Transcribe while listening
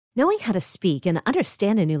Knowing how to speak and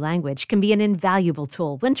understand a new language can be an invaluable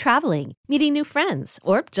tool when traveling, meeting new friends,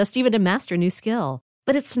 or just even to master a new skill.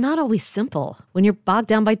 But it's not always simple when you're bogged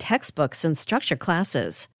down by textbooks and structured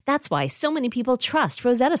classes. That's why so many people trust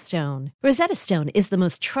Rosetta Stone. Rosetta Stone is the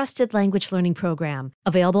most trusted language learning program,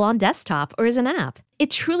 available on desktop or as an app. It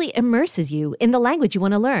truly immerses you in the language you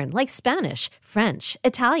want to learn, like Spanish, French,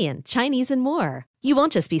 Italian, Chinese, and more. You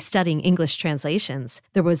won't just be studying English translations.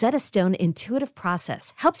 The Rosetta Stone intuitive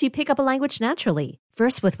process helps you pick up a language naturally,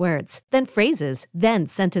 first with words, then phrases, then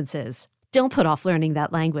sentences. Don't put off learning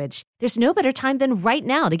that language. There's no better time than right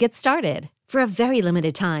now to get started. For a very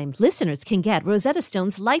limited time, listeners can get Rosetta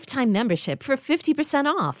Stone's lifetime membership for 50%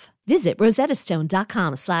 off. Visit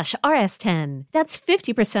rosettastone.com/rs10. That's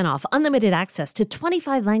 50% off unlimited access to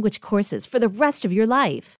 25 language courses for the rest of your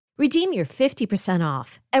life. Redeem your 50%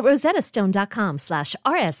 off at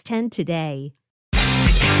rosettastone.com/rs10 today.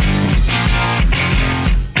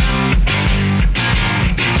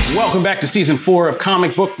 Welcome back to Season 4 of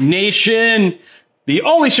Comic Book Nation, the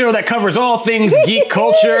only show that covers all things geek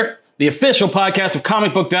culture, the official podcast of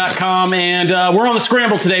comicbook.com, and we're on the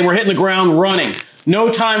scramble today. We're hitting the ground running.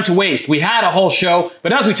 No time to waste. We had a whole show,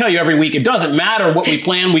 but as we tell you every week, it doesn't matter what we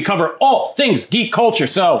plan. We cover all things geek culture,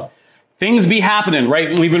 so things be happening,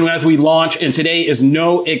 right? Even as we launch, and today is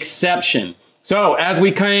no exception. So, as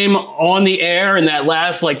we came on the air in that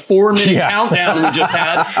last 4-minute countdown we just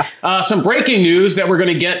had, some breaking news that we're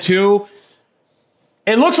going to get to.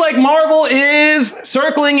 It looks like Marvel is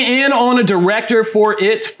circling in on a director for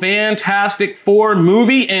its Fantastic Four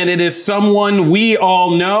movie, and it is someone we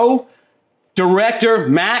all know, director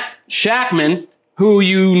Matt Shakman, who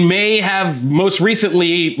you may have most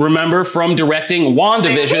recently remember from directing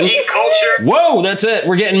WandaVision. Whoa, that's it.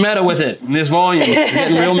 We're getting meta with it. This volume. We're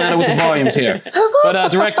getting real meta with the volumes here.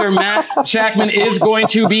 But director Matt Shakman is going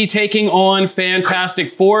to be taking on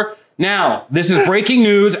Fantastic Four. Now, this is breaking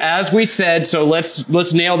news, as we said, so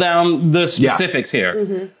let's nail down the specifics here.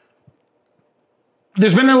 Mm-hmm.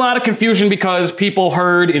 There's been a lot of confusion because people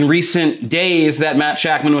heard in recent days that Matt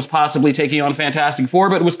Shakman was possibly taking on Fantastic Four,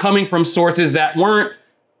 but it was coming from sources that weren't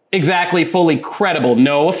exactly fully credible.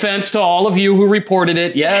 No offense to all of you who reported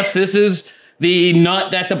it. Yes, this is the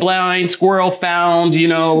nut that the blind squirrel found. You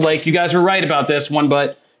guys were right about this one,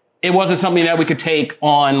 but it wasn't something that we could take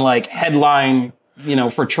on headline,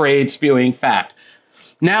 for trade spewing fact.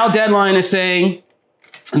 Now Deadline is saying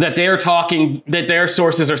that their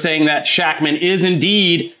sources are saying that Shakman is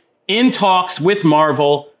indeed in talks with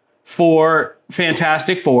Marvel for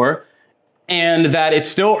Fantastic Four, and that it's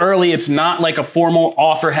still early. It's not like a formal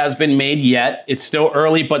offer has been made yet. It's still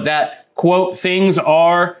early, but that, quote, things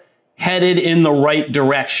are headed in the right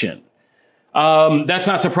direction. That's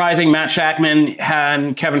not surprising. Matt Shakman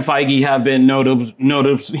and Kevin Feige have been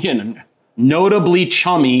notably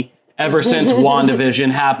chummy ever since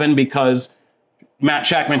WandaVision happened, because Matt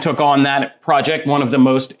Shakman took on that project, one of the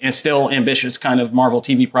most still ambitious kind of Marvel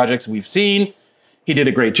TV projects we've seen. He did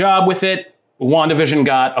a great job with it. WandaVision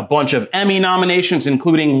got a bunch of Emmy nominations,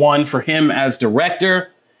 including one for him as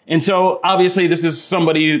director. And so obviously this is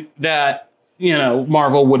somebody that,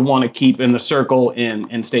 Marvel would want to keep in the circle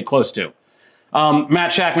and stay close to.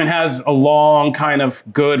 Matt Shakman has a long kind of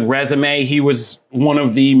good resume. He was one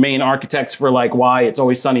of the main architects for Why It's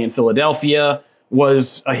Always Sunny in Philadelphia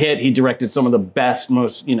was a hit. He directed some of the best,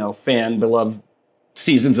 most, fan-beloved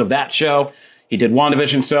seasons of that show. He did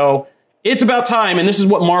WandaVision. So it's about time, and this is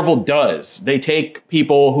what Marvel does. They take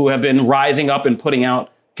people who have been rising up and putting out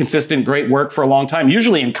consistent, great work for a long time,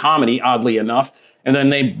 usually in comedy, oddly enough, and then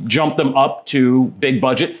they jump them up to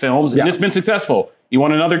big-budget films, and it's been successful. You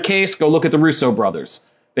want another case? Go look at the Russo brothers.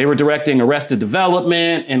 They were directing Arrested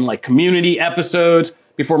Development and Community episodes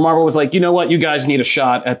before Marvel was like, you know what, you guys need a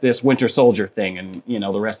shot at this Winter Soldier thing, and,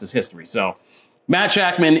 the rest is history. So Matt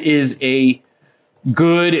Shakman is a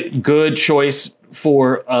good choice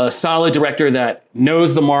for a solid director that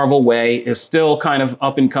knows the Marvel way, is still kind of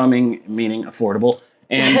up and coming, meaning affordable,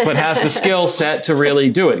 but has the skill set to really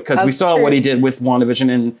do it. Because we saw what he did with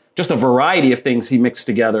WandaVision and just a variety of things he mixed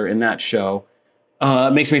together in that show.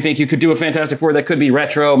 Makes me think you could do a Fantastic Four that could be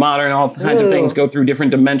retro, modern, all kinds of things, go through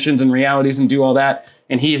different dimensions and realities and do all that.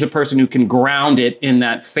 And he's a person who can ground it in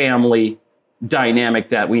that family dynamic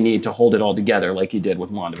that we need to hold it all together, like he did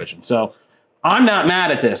with WandaVision. So I'm not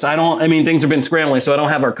mad at this. Things have been scrambling, so I don't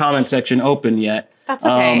have our comment section open yet. That's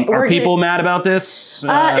okay. Are people mad about this?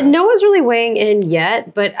 No one's really weighing in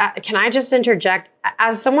yet, but can I just interject?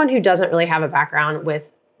 As someone who doesn't really have a background with,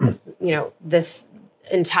 this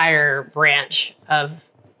entire branch of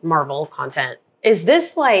Marvel content, is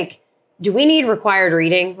this do we need required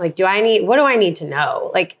reading? What do I need to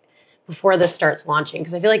know? before this starts launching?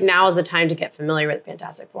 Because I feel like now is the time to get familiar with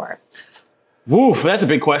Fantastic Four. Woof, that's a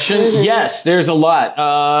big question. Yes, there's a lot.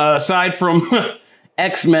 Aside from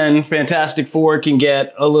X-Men, Fantastic Four can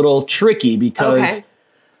get a little tricky because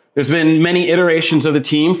there's been many iterations of the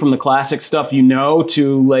team, from the classic stuff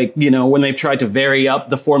to, like, when they've tried to vary up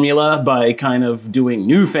the formula by kind of doing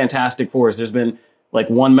new Fantastic Fours. There's been, like,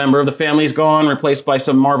 one member of the family's gone, replaced by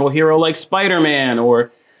some Marvel hero like Spider-Man,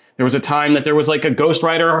 or there was a time that there was like a Ghost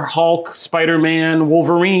Rider, Hulk, Spider-Man,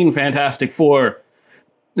 Wolverine, Fantastic Four.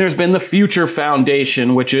 There's been the Future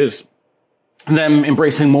Foundation, which is them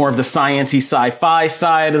embracing more of the science-y sci-fi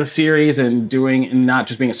side of the series and not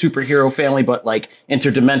just being a superhero family, but like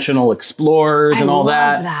interdimensional explorers and all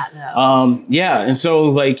that. I love that, though. And so,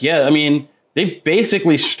 like, I mean, they've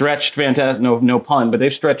basically stretched no pun, but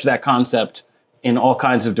they've stretched that concept in all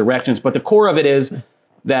kinds of directions. But the core of it is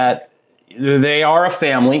that they are a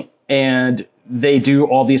family, and they do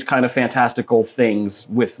all these kind of fantastical things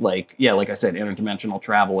with, like I said, interdimensional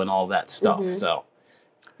travel and all that stuff. So,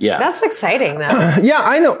 yeah. That's exciting, though. Yeah,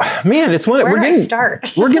 I know. Man, it's when Where do I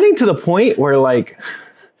start? We're getting to the point where, like,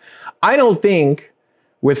 I don't think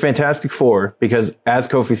with Fantastic Four, because as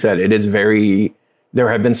Kofi said, it is there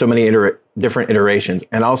have been so many different iterations.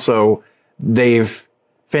 And also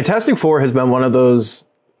Fantastic Four has been one of those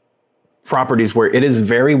properties where it is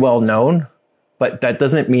very well known, but that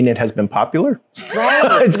doesn't mean it has been popular.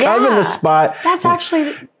 Right. It's kind of in the spot. That's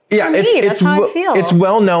actually, that's how I feel. It's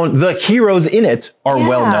well known. The heroes in it are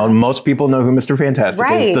well known. Most people know who Mr. Fantastic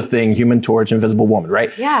is, the Thing, Human Torch, Invisible Woman,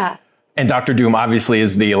 right? Yeah. And Dr. Doom obviously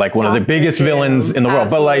is one of the biggest villains in the world.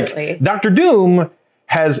 But like Dr. Doom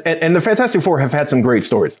has, and the Fantastic Four have had some great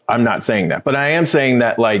stories. I'm not saying that, but I am saying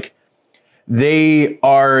that, like, they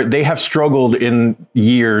have struggled in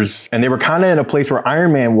years, and they were kind of in a place where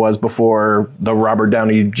Iron Man was before the Robert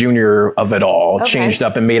Downey Jr. of it all changed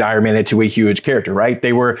up and made Iron Man into a huge character, right?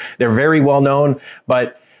 They're very well known,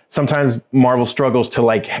 but sometimes Marvel struggles to,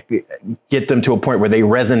 like, get them to a point where they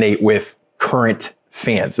resonate with current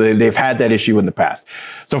fans. They've had that issue in the past.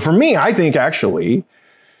 So for me, I think actually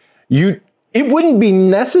it wouldn't be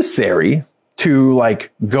necessary to,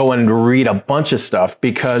 like, go and read a bunch of stuff,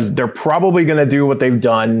 because they're probably going to do what they've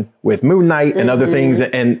done with Moon Knight and other things.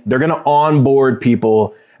 And they're going to onboard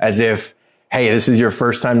people as if, hey, this is your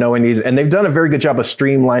first time knowing these. And they've done a very good job of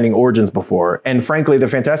streamlining origins before. And frankly, the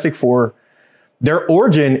Fantastic Four, their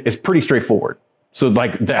origin is pretty straightforward. So,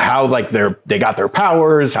 like, how they got their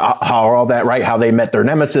powers, how all that, right? How they met their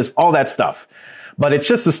nemesis, all that stuff. But it's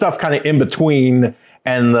just the stuff kind of in between,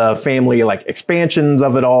 and the family, like, expansions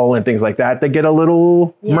of it all and things like that get a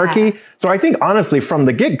little murky. So I think, honestly, from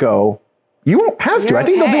the get-go, you won't have to. I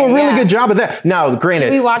think they'll do a really good job of that. Now, granted,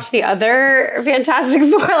 do we watch the other Fantastic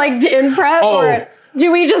Four, like, in prep, or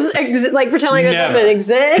do we just pretend like that doesn't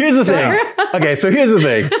exist? Here's the thing. Okay, so here's the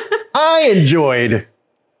thing. I enjoyed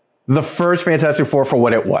the first Fantastic Four for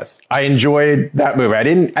what it was. I enjoyed that movie. I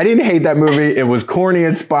didn't hate that movie. It was corny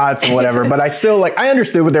in spots and whatever, but I still, I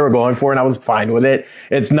understood what they were going for, and I was fine with it.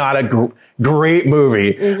 It's not a great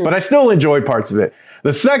movie, but I still enjoyed parts of it.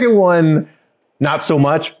 The second one, not so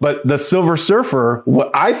much, but the Silver Surfer, what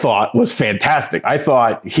I thought was fantastic. I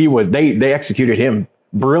thought they executed him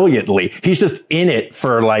brilliantly. He's just in it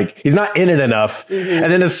for, he's not in it enough.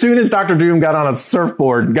 And then as soon as Dr. Doom got on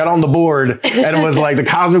the board, and it was like the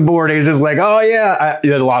cosmic board, he's just like, oh yeah,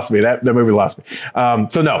 it lost me. That movie lost me.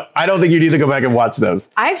 So no, I don't think you need to go back and watch those.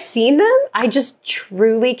 I've seen them. I just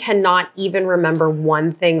truly cannot even remember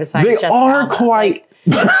one thing besides they are quite.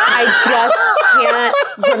 I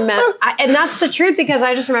just can't remember. And that's the truth, because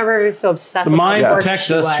I just remember I was so obsessed with The mind protects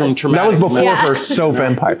us from traumatic. That was before her soap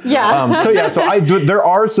empire. Yeah. So there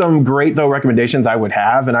are some great, though, recommendations I would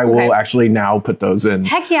have, and I will actually now put those in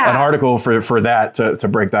Heck yeah. an article for that to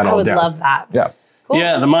break that all down. I would love that. Yeah. Cool.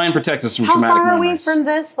 Yeah, the mind protects us from How traumatic far are memories. we from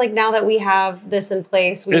this? Like, now that we have this in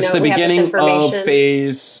place, we It's know the we have this beginning information. of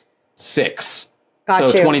phase 6. Got so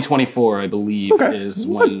you. 2024, I believe, is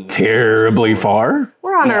when. Terribly far.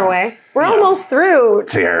 We're on our way. We're almost through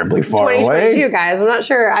Terribly far 2022, away. guys. I'm not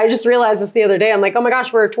sure. I just realized this the other day. I'm like, oh my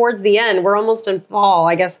gosh, we're towards the end. We're almost in fall.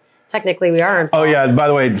 I guess technically we are in fall. Oh yeah, by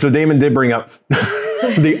the way, so Damon did bring up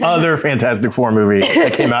the other Fantastic Four movie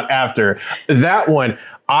that came out after. That one,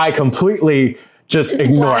 I completely just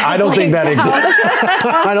ignore. I don't think that existed.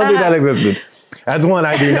 I don't think that existed. That's one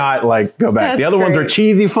I do not go back. The other ones are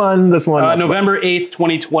cheesy fun. This one, November 8th,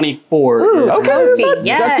 2024. Ooh, okay,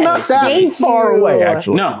 that's not that far away,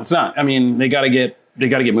 actually. No, it's not. I mean, they got to get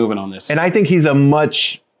moving on this. And I think he's a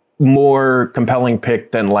much more compelling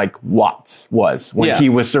pick than like Watts was when he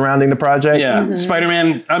was surrounding the project. Yeah,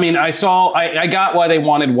 Spider-Man. I mean, I got why they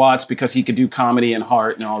wanted Watts because he could do comedy and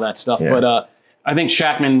heart and all that stuff. Yeah. But I think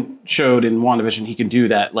Shackman showed in WandaVision he can do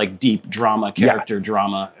that like deep drama, character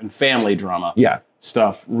drama, and family drama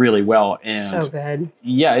stuff really well. And so good.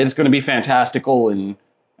 Yeah, it's going to be fantastical, and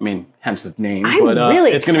I mean, hence the name. I'm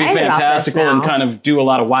really it's going to be fantastical and kind of do a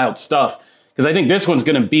lot of wild stuff. Because I think this one's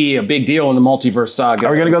going to be a big deal in the multiverse saga.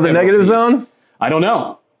 Are we going to go the negative zone? I don't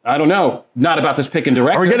know. Not about this pick and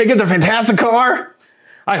director. Are we going to get the Fantastic Car?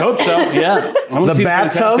 I hope so, yeah. The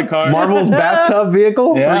bathtub? Marvel's bathtub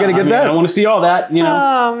vehicle? Yeah, we're going to get that? I want to see all that, you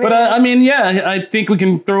know. Oh, but I mean, yeah, I think we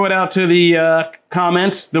can throw it out to the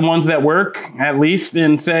comments, the ones that work, at least,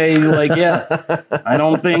 and say, like, yeah, I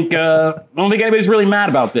don't think anybody's really mad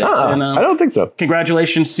about this. And, I don't think so.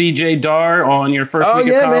 Congratulations, CJ Dar, on your first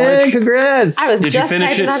week of college. Man, congrats. Did you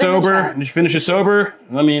finish it sober? Did you finish it sober?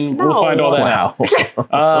 I mean, we'll find all that out.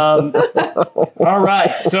 All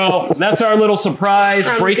right, so that's our little surprise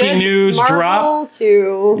breaking news drop.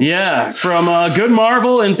 From good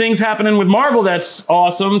Marvel and things happening with Marvel that's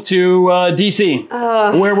awesome to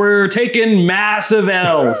DC, where we're taking massive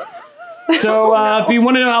L's. So if you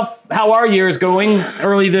want to know how our year is going,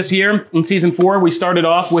 early this year in season 4, we started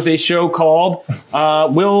off with a show called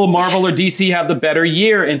Will Marvel or DC Have the Better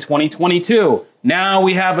Year in 2022? Now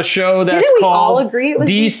we have a show that's Didn't we called all agree it was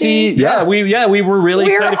DC? Yeah, we were really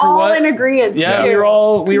excited for what. We're all in agreement. Yeah, we were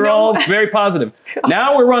all very positive.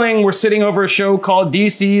 Now we're sitting over a show called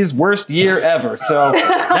DC's Worst Year Ever. So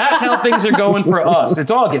that's how things are going for us. It's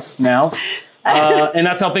August now. And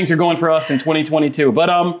that's how things are going for us in 2022.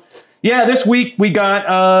 But this week we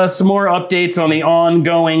got some more updates on the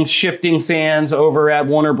ongoing shifting sands over at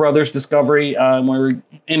Warner Brothers Discovery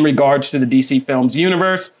in regards to the DC Films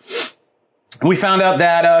universe. We found out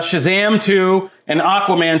that Shazam 2 and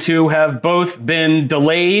Aquaman 2 have both been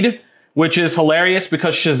delayed, which is hilarious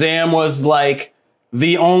because Shazam was like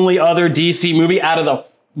the only other DC movie out of the,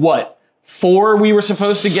 4 we were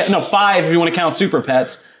supposed to get? No, 5 if you want to count Super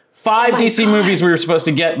Pets. 5 DC movies we were supposed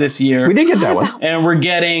to get this year. We did get that one. And we're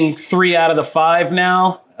getting 3 out of the 5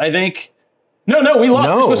 now, I think. No, we lost.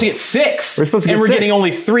 No. We're supposed to get 6. We're supposed to get 6. And we're getting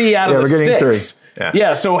only 3 out of the 6. We're getting 3.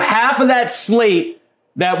 Yeah, so half of that slate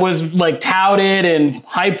that was like touted and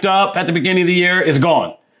hyped up at the beginning of the year is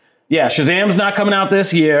gone. Yeah, Shazam's not coming out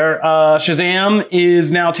this year. Shazam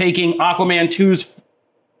is now taking Aquaman 2's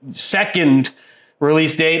second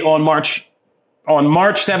release date on March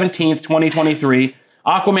 17th, 2023.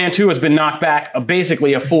 Aquaman 2 has been knocked back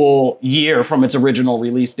basically a full year from its original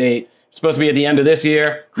release date. It's supposed to be at the end of this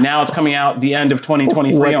year. Now it's coming out the end of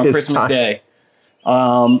 2023 on Christmas Day.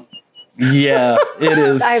 Yeah, it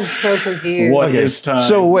is. I'm so confused. What is time?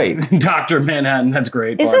 So wait. Dr. Manhattan, that's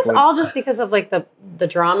great. Is this all just because of like the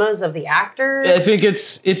dramas of the actors? I think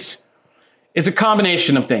it's a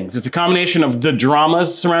combination of things. It's a combination of the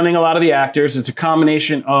dramas surrounding a lot of the actors. It's a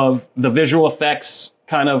combination of the visual effects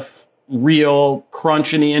kind of real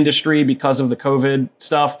crunch in the industry because of the COVID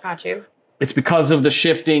stuff. Got you. It's because of the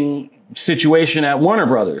shifting situation at Warner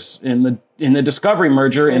Brothers in the Discovery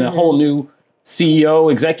merger and a whole new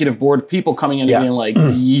CEO, executive board, people coming in and being like,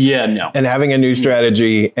 no. And having a new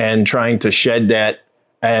strategy and trying to shed debt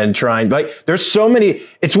and there's so many,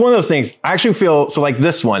 it's one of those things. I actually feel, so like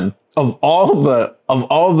this one, of all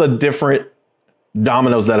the different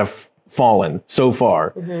dominoes that have fallen so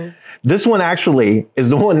far, this one actually is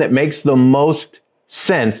the one that makes the most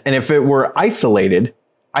sense. And if it were isolated,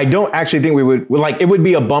 I don't actually think we would, it would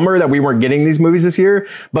be a bummer that we weren't getting these movies this year,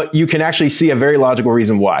 but you can actually see a very logical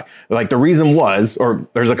reason why. Like the reason was, or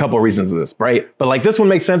there's a couple of reasons to this, right? But like this one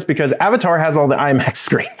makes sense because Avatar has all the IMAX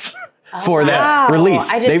screens for that release.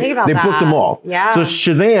 I didn't think about that. They booked them all. Yeah. So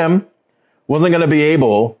Shazam wasn't going to be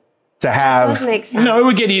able to have. That does make sense. No, it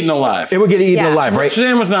would get eaten alive. It would get eaten alive, right?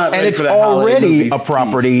 Shazam was not, and it's for that already a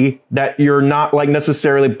property that you're not like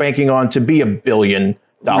necessarily banking on to be $1 billion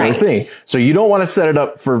thing. So you don't want to set it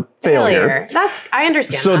up for failure. I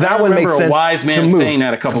understand. So that one makes sense. A wise man saying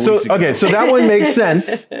that a couple weeks ago. Okay, so that one makes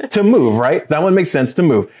sense to move, right? That one makes sense to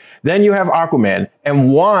move. Then you have Aquaman,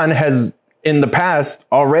 and Juan has in the past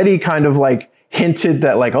already kind of like hinted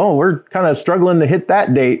that like, oh, we're kind of struggling to hit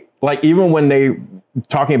that date. Like even when they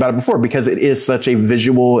talking about it before, because it is such a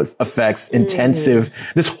visual effects intensive,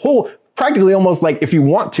 this whole practically almost like if you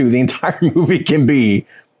want to, the entire movie can be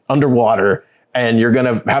underwater and you're going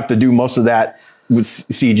to have to do most of that with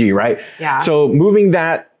CG, right? Yeah. So moving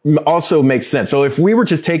that also makes sense. So if we were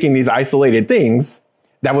just taking these isolated things,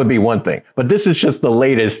 that would be one thing. But this is just the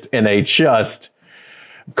latest in a just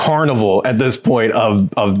carnival at this point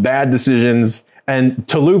of bad decisions And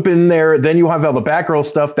to loop in there, then you have all the Batgirl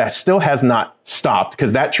stuff that still has not stopped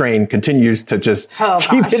because that train continues to just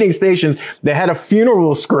keep hitting stations. They had a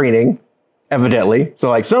funeral screening, evidently. So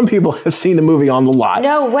like some people have seen the movie on the lot.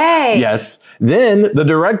 No way. Yes. Then the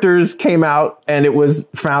directors came out and it was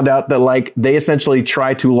found out that like they essentially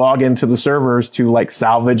tried to log into the servers to like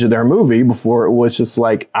salvage their movie before it was just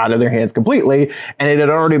like out of their hands completely. And it had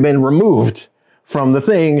already been removed from the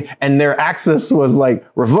thing and their access was like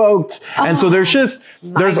revoked. And so there's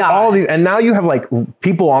all these, and now you have like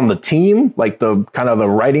people on the team, like the kind of the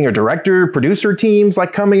writing or director, producer teams,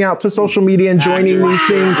 like coming out to social media and joining these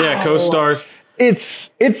things. Yeah, co-stars.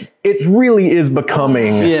 It really is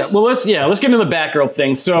becoming. Yeah. Well, let's get into the Batgirl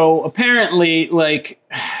thing. So apparently, like,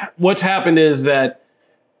 what's happened is that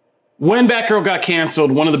when Batgirl got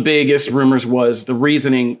canceled, one of the biggest rumors was the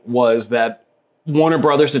reasoning was that Warner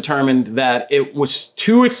Brothers determined that it was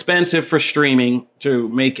too expensive for streaming to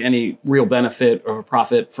make any real benefit or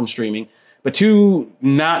profit from streaming, but too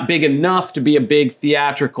not big enough to be a big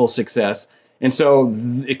theatrical success. And so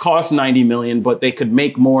it cost $90 million, but they could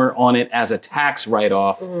make more on it as a tax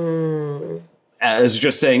write-off. As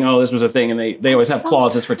just saying, oh, this was a thing, and they always have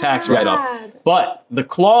clauses for tax write-off. But the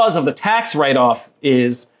clause of the tax write-off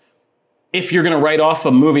is if you're going to write off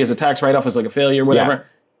a movie as a tax write-off as like a failure, whatever,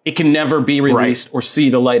 it can never be released or see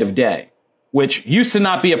the light of day, which used to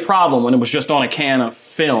not be a problem when it was just on a can of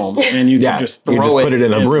film and you could just throw put it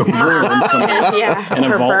in a room and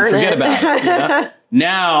a vault and forget about it. Yeah?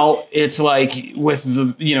 Now it's like with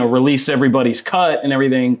the, release everybody's cut and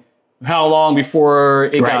everything, how long before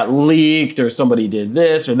it got leaked or somebody did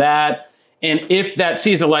this or that. And if that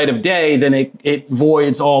sees the light of day, then it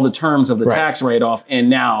voids all the terms of the tax write-off. And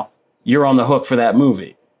now you're on the hook for that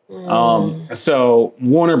movie. So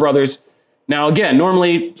Warner Brothers, now again,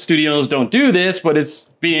 normally studios don't do this, but it's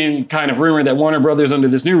being kind of rumored that Warner Brothers under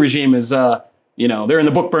this new regime is, they're in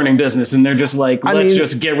the book burning business and they're just like, let's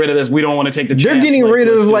just get rid of this. We don't want to take the chance. They're getting rid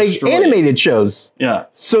of like animated shows. Yeah.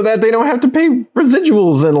 So that they don't have to pay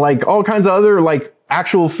residuals and like all kinds of other like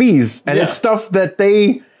actual fees. And it's stuff that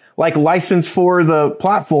they like license for the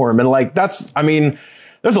platform. And like,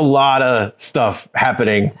 there's a lot of stuff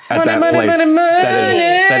happening at that place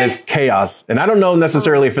that is chaos. And I don't know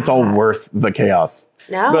necessarily if it's all worth the chaos.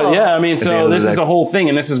 No. But yeah, so this is the whole thing.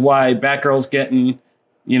 And this is why Batgirl's getting,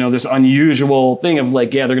 this unusual thing of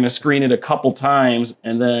like, they're going to screen it a couple times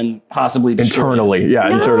and then possibly internally. Yeah,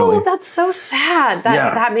 internally. That's so sad.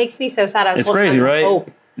 That makes me so sad. It's crazy, right?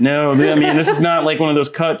 Hope. No, this is not like one of those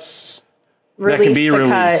cuts that can be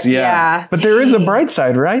released. Yeah. But there is a bright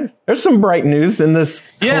side, right? There's some bright news in this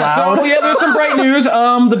cloud. So there's some bright news.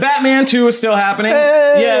 The Batman 2 is still happening.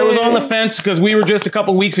 Hey! Yeah, it was on the fence because we were just a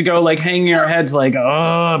couple weeks ago like hanging our heads like,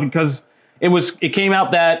 because it came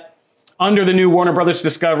out that under the new Warner Brothers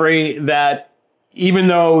Discovery that even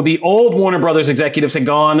though the old Warner Brothers executives had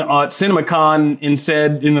gone at CinemaCon and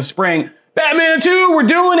said in the spring, Batman 2, we're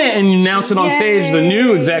doing it, and announced it on stage, the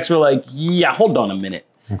new execs were like, yeah, hold on a minute.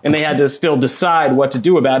 And they had to still decide what to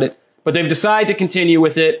do about it. But they've decided to continue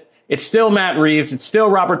with it. It's still Matt Reeves. It's still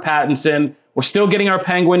Robert Pattinson. We're still getting our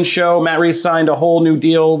Penguin show. Matt Reeves signed a whole new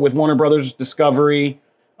deal with Warner Brothers Discovery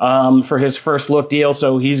for his first look deal.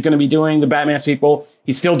 So he's going to be doing the Batman sequel.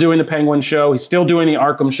 He's still doing the Penguin show. He's still doing the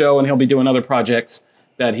Arkham show. And he'll be doing other projects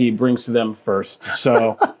that he brings to them first.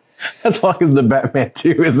 So... As long as the Batman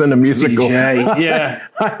 2 isn't a musical. Yeah.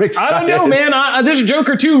 I'm excited. I don't know, man. This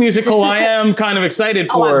Joker 2 musical I am kind of excited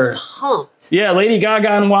for. I'm pumped. Yeah, Lady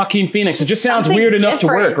Gaga and Joaquin Phoenix. It just sounds weird enough to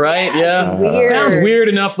work, right? Yeah. Weird. Sounds weird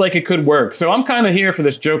enough like it could work. So I'm kind of here for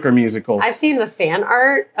this Joker musical. I've seen the fan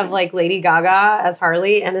art of like Lady Gaga as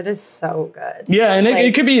Harley, and it is so good. Yeah, and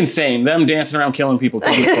it could be insane. Them dancing around killing people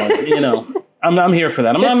could be fun. I'm here for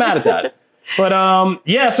that. I'm not mad at that. But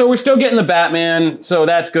so we're still getting the Batman, so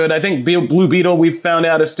that's good. I think Blue Beetle, we've found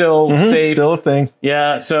out, is still safe. Still a thing.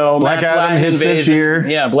 Yeah, so Black Adam hits this year.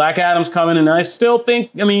 Yeah, Black Adam's coming, and I still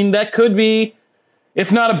think, that could be,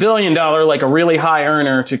 if not $1 billion, like a really high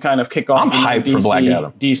earner to kind of kick off I'm hyped DC, for Black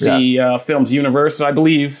Adam. DC films universe. I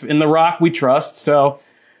believe in The Rock, we trust. So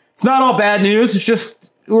it's not all bad news. It's just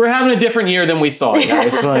we're having a different year than we thought,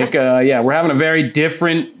 guys. We're having a very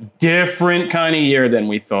different kind of year than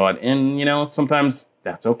we thought. And, sometimes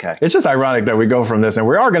that's okay. It's just ironic that we go from this, and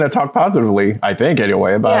we are going to talk positively, I think,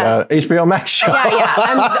 anyway, about HBO Max show.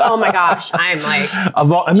 Yeah. Oh my gosh. I'm like,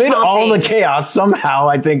 amid all the chaos, somehow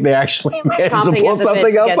I think they actually managed to pull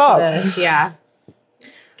something else off. Yeah.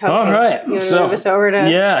 Okay. All right. You want to move us over to...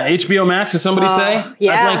 HBO Max, did somebody say?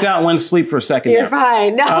 Yeah. I blanked out and went to sleep for a second. You're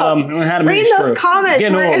fine. No. I had a read those comments. We're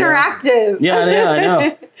interactive. Yeah, I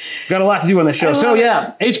know. Got a lot to do on the show. So,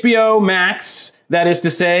 HBO Max, That is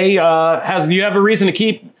to say, do you have a reason to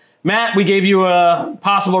keep... Matt, we gave you a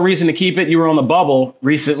possible reason to keep it. You were on the bubble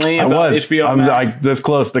recently about HBO I'm Max. like this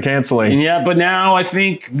close to canceling. Yeah, but now I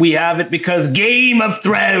think we have it because Game of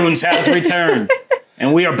Thrones has returned.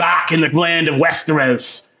 And we are back in the land of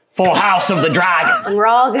Westeros. Full House of the Dragon. And we're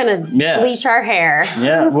all going to bleach our hair.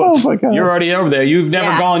 Yeah, well, my God. You're already over there. You've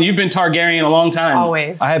never gone. You've been Targaryen a long time.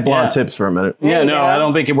 Always. I had blonde tips for a minute. Yeah, no, I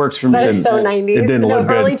don't think it works for me. That is so 90s. It didn't look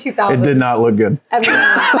good. Early 2000s. It did not look good.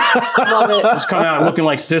 Love it. Just come out looking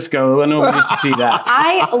like Cisco. I know we used to see that.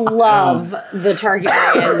 I love the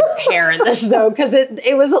Targaryen's hair in this though, because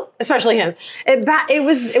it was, especially him.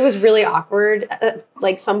 It was really awkward at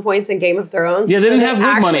like some points in Game of Thrones. Yeah, they didn't have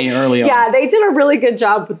wig money early on. Yeah, they did a really good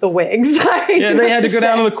job with the wigs. Yeah, they had to go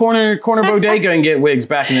down to the corner bodega and get wigs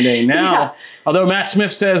back in the day. Now, although Matt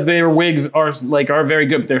Smith says their wigs are very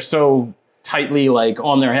good, but they're so tightly like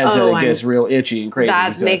on their heads that it gets real itchy and crazy.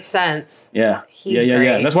 That makes sense. Yeah. He's yeah.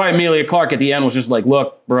 great. That's why Emilia Clarke at the end was just like,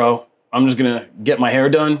 look, bro, I'm just going to get my hair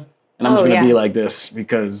done and I'm just going to be like this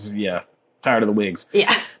because, tired of the wigs.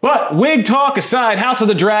 Yeah. But wig talk aside, House of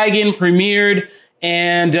the Dragon premiered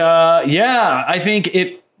and I think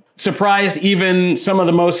it surprised even some of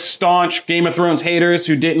the most staunch Game of Thrones haters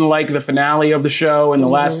who didn't like the finale of the show in the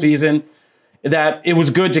last season, that it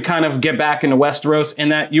was good to kind of get back into Westeros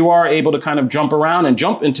and that you are able to kind of jump around and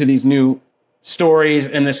jump into these new stories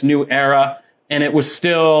in this new era. And it was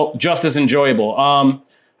still just as enjoyable.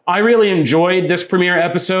 I really enjoyed this premiere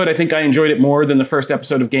episode. I think I enjoyed it more than the first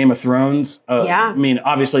episode of Game of Thrones. I mean,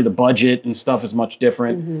 obviously the budget and stuff is much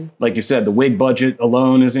different. Like you said, the wig budget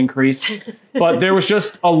alone is increased. But there was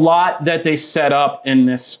just a lot that they set up in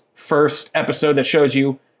this first episode that shows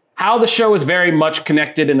you how the show is very much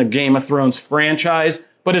connected in the Game of Thrones franchise,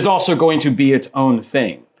 but is also going to be its own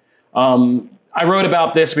thing. I wrote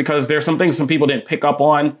about this because there's some things some people didn't pick up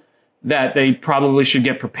on that they probably should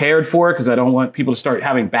get prepared for, because I don't want people to start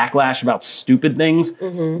having backlash about stupid things.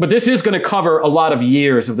 But this is going to cover a lot of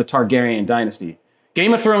years of the Targaryen dynasty.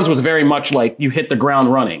 Game of Thrones was very much like you hit the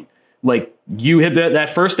ground running. Like you hit that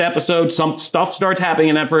first episode, some stuff starts happening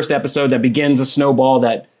in that first episode that begins a snowball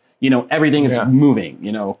that, everything is moving.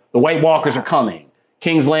 The White Walkers are coming.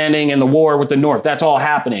 King's Landing and the war with the North, that's all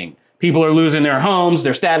happening. People are losing their homes,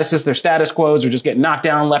 their statuses, their status quos are just getting knocked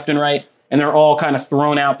down left and right. And they're all kind of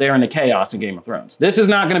thrown out there in the chaos of Game of Thrones. This is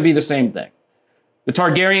not going to be the same thing. The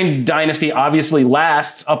Targaryen dynasty obviously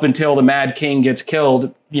lasts up until the Mad King gets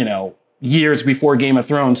killed, years before Game of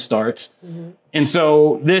Thrones starts. And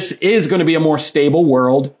so this is going to be a more stable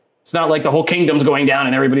world. It's not like the whole kingdom's going down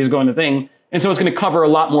and everybody's going to thing. And so it's going to cover a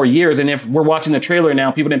lot more years. And if we're watching the trailer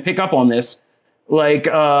now, people didn't pick up on this. Like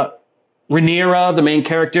Rhaenyra, the main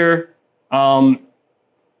character,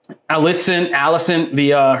 Allison,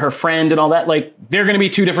 her friend and all that, like they're going to be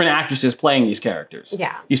two different actresses playing these characters.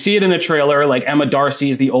 Yeah. You see it in the trailer, like Emma Darcy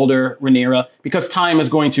is the older Rhaenyra, because time is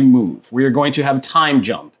going to move. We are going to have time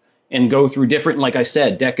jump and go through different, like I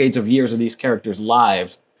said, decades of years of these characters'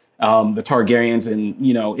 lives. The Targaryens, and,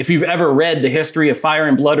 if you've ever read the history of Fire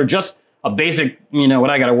and Blood or just a basic, what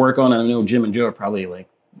I got to work on, I know Jim and Joe are probably like,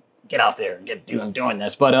 get out there and get doing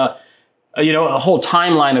this. But, a whole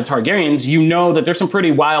timeline of Targaryens, that there's some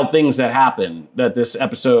pretty wild things that happen that this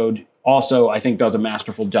episode also, I think, does a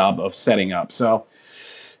masterful job of setting up. So,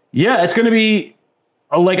 it's going to be,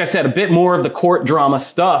 like I said, a bit more of the court drama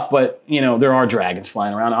stuff, but, there are dragons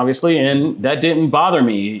flying around, obviously, and that didn't bother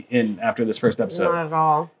me after this first episode. Not at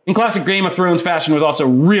all. In classic Game of Thrones fashion, was also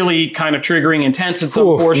really kind of triggering, intense in some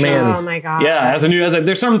portions. Man. Oh my God. Yeah,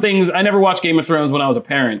 there's some things, I never watched Game of Thrones when I was a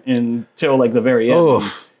parent until like the very end.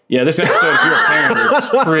 Yeah, this episode, if you're a parent, is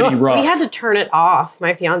pretty rough. We had to turn it off.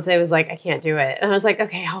 My fiance was like, I can't do it. And I was like,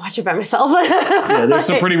 okay, I'll watch it by myself. Yeah, there's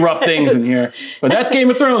some pretty rough things in here. But that's Game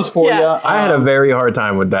of Thrones for you. I had a very hard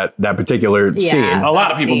time with that particular scene. A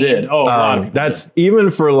lot of people did. Oh, a lot of people that's did.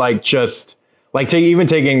 Even for like just, like even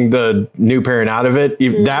taking the new parent out of it,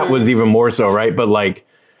 that was even more so, right? But like,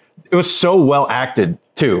 it was so well acted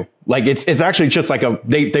too. Like it's actually just like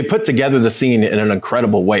they put together the scene in an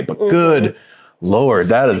incredible way, but good Lord,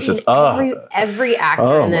 that is just every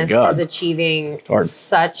actor in this is achieving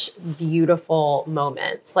such beautiful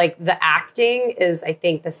moments. Like the acting is, I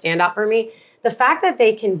think, the standout for me. The fact that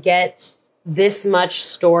they can get this much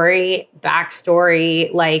story,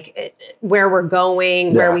 backstory, like where we're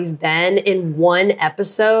going, where we've been in one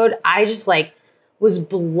episode, I just was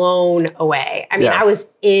blown away. I mean, I was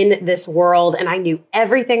in this world and I knew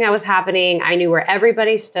everything that was happening. I knew where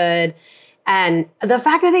everybody stood. And the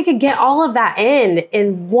fact that they could get all of that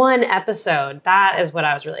in one episode, that is what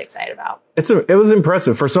I was really excited about. It was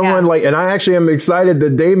impressive for someone like, and I actually am excited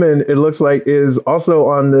that Damon, it looks like, is also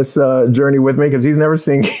on this journey with me because he's never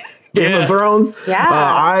seen Game of Thrones. Yeah.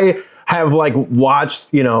 I have like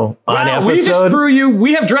watched, an episode. We just threw you.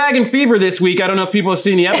 We have Dragon Fever this week. I don't know if people have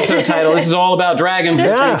seen the episode title. This is all about dragons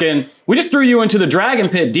this week, and we just threw you into the dragon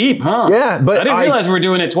pit deep, huh? Yeah, but I didn't realize we were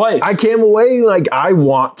doing it twice. I came away like I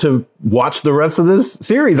want to watch the rest of this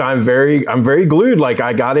series. I'm very glued. Like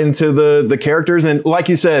I got into the characters, and like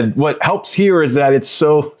you said, what helps here is that it's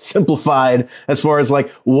so simplified as far as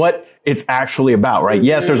like what it's actually about, right? Mm-hmm.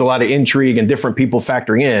 Yes, there's a lot of intrigue and different people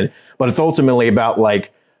factoring in, but it's ultimately about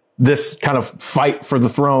like this kind of fight for the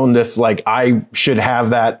throne, this like, I should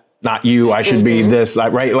have that, not you, I should be this,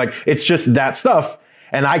 right? Like, it's just that stuff.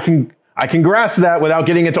 And I can grasp that without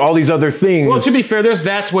getting into all these other things. Well, to be fair,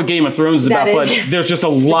 that's what Game of Thrones is about, but there's just a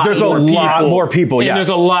lot more people, and there's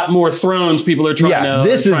a lot more thrones people are trying to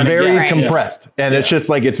this is very compressed. And it's just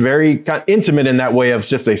like, it's very kind of intimate in that way of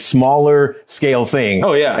just a smaller scale thing.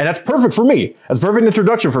 Oh, yeah. And that's perfect for me. That's a perfect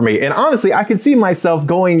introduction for me. And honestly, I could see myself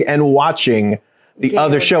going and watching the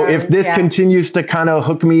other show. If this continues to kind of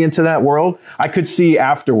hook me into that world, I could see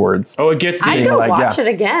afterwards. Oh, it gets deep. I'd go watch it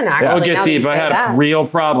again, actually. Oh, it gets deep. I had a real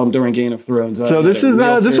problem during Game of Thrones. So this was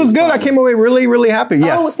good. Problem. I came away really, really happy.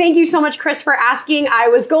 Yes. Oh, thank you so much, Chris, for asking. I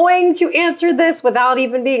was going to answer this without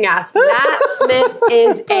even being asked. Matt Smith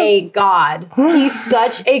is a god. He's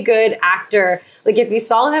such a good actor. Like, if you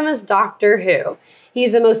saw him as Doctor Who,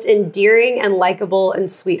 he's the most endearing and likable and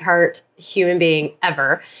sweetheart human being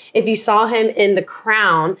ever. If you saw him in The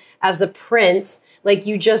Crown as the prince, like,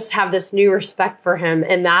 you just have this new respect for him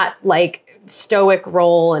and that like stoic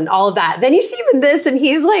role and all of that. Then you see him in this and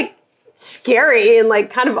he's like scary and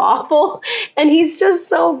like kind of awful. And he's just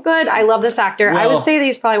so good. I love this actor. I would say that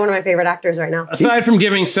he's probably one of my favorite actors right now. Aside from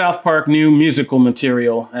giving South Park new musical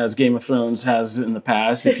material, as Game of Thrones has in the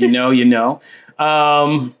past, if you know, you know.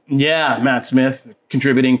 Matt Smith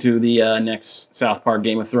contributing to the next South Park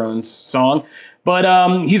Game of Thrones song.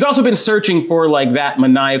 But he's also been searching for like that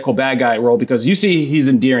maniacal bad guy role, because you see he's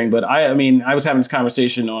endearing. But I was having this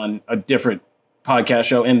conversation on a different podcast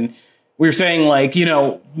show, and we were saying like,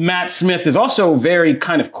 Matt Smith is also very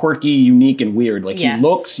kind of quirky, unique, and weird. Like he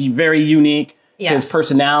looks very unique. Yes. His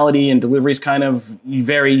personality and delivery is kind of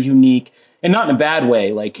very unique. And not in a bad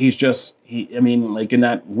way. Like he's just, like in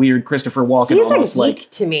that weird Christopher Walken. He's almost a geek like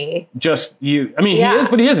to me. Just you. He is,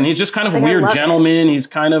 but he isn't. He's just kind of a weird gentleman. He's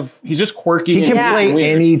just quirky. He can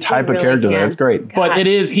play any type of character. That's great.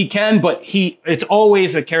 God. But it's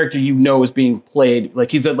always a character is being played. Like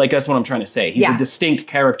that's what I'm trying to say. He's a distinct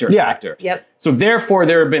character actor. Yep. So therefore,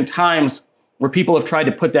 there have been times where people have tried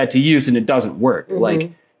to put that to use and it doesn't work. Mm-hmm.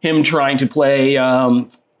 Like him trying to play.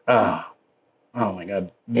 Oh my God!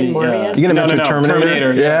 In Morbius? You gonna mention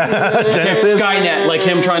Terminator? Yeah, Genesis, Skynet, like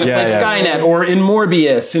him trying to play Skynet, or in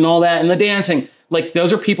Morbius and all that, and the dancing. Like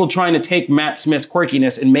those are people trying to take Matt Smith's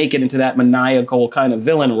quirkiness and make it into that maniacal kind of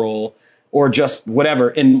villain role, or just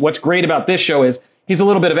whatever. And what's great about this show is he's a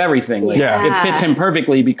little bit of everything. Like it fits him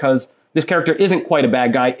perfectly because this character isn't quite a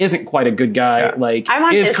bad guy, isn't quite a good guy. Yeah. Like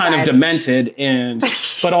is kind of demented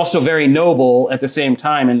but also very noble at the same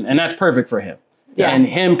time, and that's perfect for him. Yeah. And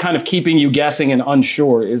him kind of keeping you guessing and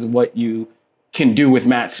unsure is what you can do with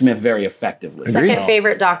Matt Smith very effectively. Second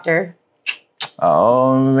favorite Doctor.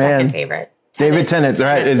 Oh, man. Second favorite. David Tennant,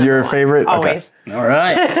 right, is your favorite? Always. Okay. All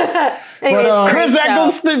right. Anyways, Chris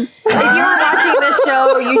Eccleston. If you're watching this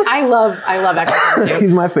show, I love Eccleston too.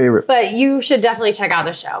 He's my favorite. But you should definitely check out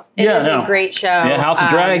the show. It is a great show. Yeah, House of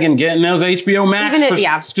Dragon, getting those HBO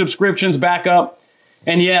Max subscriptions back up.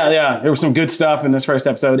 And there was some good stuff in this first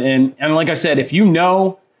episode. And like I said, I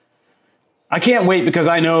can't wait because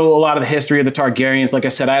I know a lot of the history of the Targaryens. Like I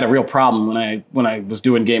said, I had a real problem when I was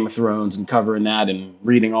doing Game of Thrones and covering that and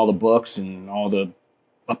reading all the books and all the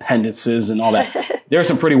appendices and all that. There are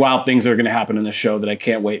some pretty wild things that are going to happen in this show that I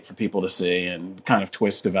can't wait for people to see, and kind of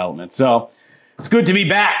twist development. So it's good to be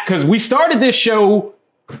back because we started this show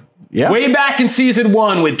way back in season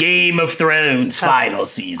 1 with Game of Thrones final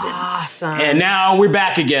season. Awesome. And now we're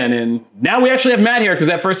back again. And now we actually have Matt here because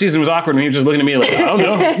that first season was awkward and he was just looking at me like, I don't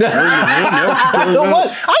know. What?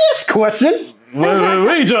 I ask questions. What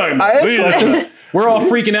are you talking about? I ask questions. we're all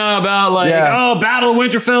freaking out about oh, Battle of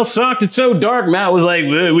Winterfell sucked. It's so dark. Matt was like,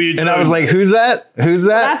 and I was like, who's that? Who's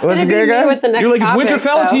that? That's going to be me with the next You're like, topic, is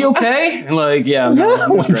Winterfell, is he okay? And like, yeah. No,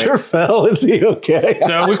 Winterfell, is he okay?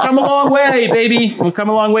 So we've come a long way, baby. We've come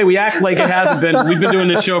a long way. We act like it hasn't been. We've been doing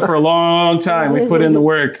this show for a long time. We put in the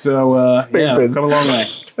work. So, yeah, we've come a long way.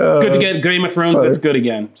 It's good to get Game of Thrones. That's good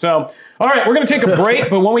again. So, all right, we're going to take a break.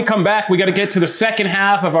 But when we come back, we got to get to the second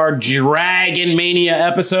half of our Dragon Mania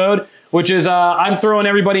episode, which is I'm throwing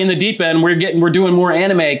everybody in the deep end. We're doing more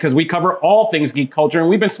anime because we cover all things geek culture, and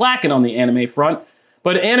we've been slacking on the anime front.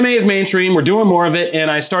 But anime is mainstream. We're doing more of it, and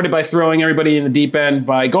I started by throwing everybody in the deep end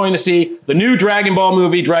by going to see the new Dragon Ball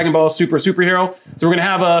movie, Dragon Ball Super Superhero. So we're going to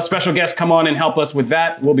have a special guest come on and help us with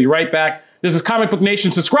that. We'll be right back. This is Comic Book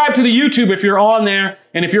Nation. Subscribe to the YouTube if you're on there,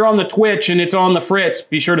 and if you're on the Twitch and it's on the Fritz,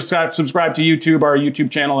 be sure to subscribe to YouTube, our YouTube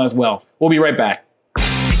channel as well. We'll be right back.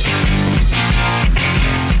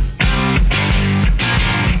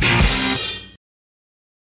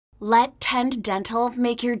 Let Tend Dental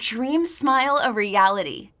make your dream smile a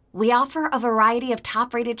reality. We offer a variety of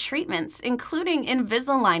top-rated treatments, including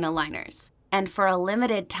Invisalign aligners. And for a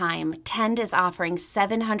limited time, Tend is offering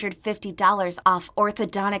 $750 off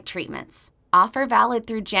orthodontic treatments. Offer valid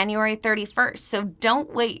through January 31st, so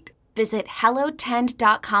don't wait. Visit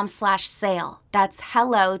hellotend.com/sale. That's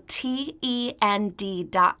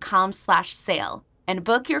hellotend.com/sale. And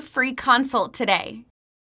book your free consult today.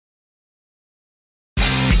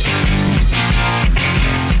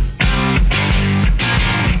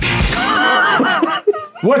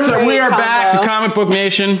 What's up? We are back to Comic Book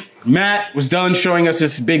Nation. Matt was done showing us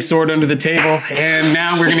his big sword under the table, and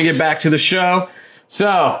now we're going to get back to the show.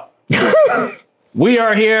 So, we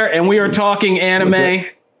are here, and we are talking anime,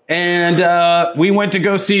 and we went to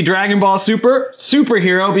go see Dragon Ball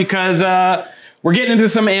Superhero because we're getting into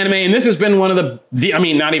some anime, and this has been one of the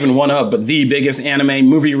not even one of, but the biggest anime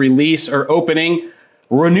movie release or opening,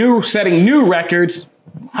 setting new records,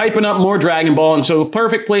 hyping up more Dragon Ball, and so the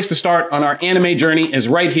perfect place to start on our anime journey is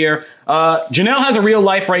right here. Janelle has a real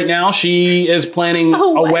life right now. She is planning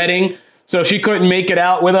a wedding, so she couldn't make it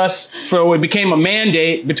out with us, so it became a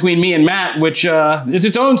mandate between me and Matt, which is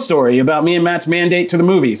its own story about me and Matt's mandate to the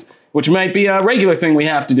movies, which might be a regular thing we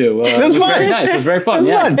have to do. It was very nice. It was very fun.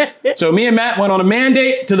 So me and Matt went on a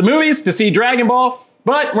mandate to the movies to see Dragon Ball,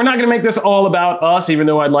 but we're not going to make this all about us, even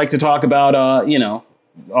though I'd like to talk about,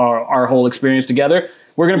 our whole experience together.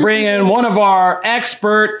 We're going to bring in one of our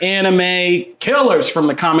expert anime killers from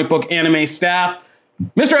the comic book anime staff.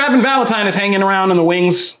 Mr. Evan Valentine is hanging around in the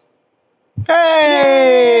wings.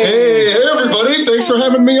 Hey, everybody. Thanks for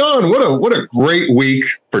having me on. What a great week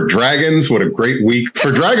for dragons. What a great week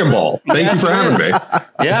for Dragon Ball. Thank you for having me.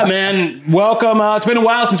 Yeah, man. Welcome. It's been a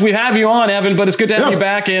while since we have you on, Evan, but it's good to have you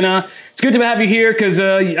back. And it's good to have you here because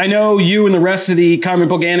I know you and the rest of the comic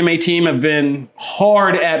book anime team have been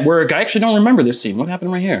hard at work. I actually don't remember this scene. What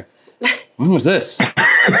happened right here? When was this?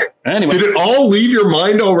 Anyway. Did it all leave your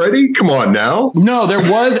mind already? Come on now. No,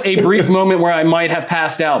 there was a brief moment where I might have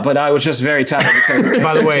passed out, but I was just very tired.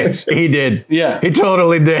 By the way, he did. Yeah. He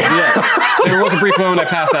totally did. Yeah. There was a brief moment I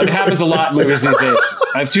passed out. It happens a lot in movies these days.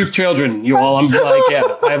 I have 2 children, you all. I'm like, yeah,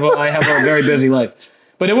 I have a very busy life.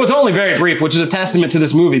 But it was only very brief, which is a testament to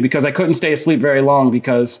this movie because I couldn't stay asleep very long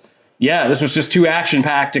because, this was just too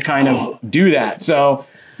action-packed to kind of do that. So...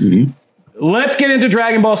 Mm-hmm. Let's get into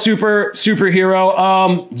Dragon Ball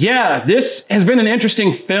Superhero. This has been an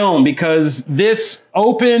interesting film because this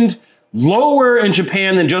opened lower in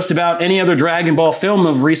Japan than just about any other Dragon Ball film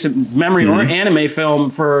of recent memory or anime film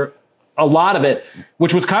for a lot of it,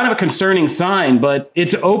 which was kind of a concerning sign, but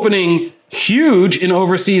it's opening huge in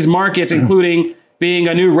overseas markets, including being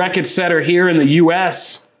a new record setter here in the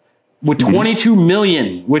US with 22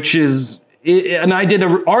 million, which is, and I did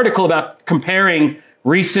an article about comparing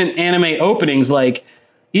recent anime openings, like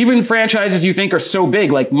even franchises you think are so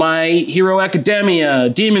big, like My Hero Academia,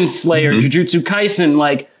 Demon Slayer, Jujutsu Kaisen,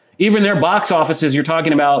 like even their box offices, you're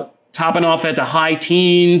talking about topping off at the high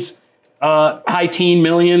teen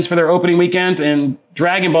millions for their opening weekend, and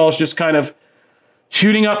Dragon Ball is just kind of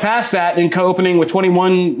shooting up past that and co-opening with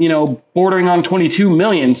 21, bordering on 22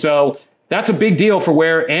 million. So that's a big deal for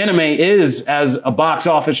where anime is as a box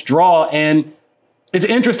office draw, and it's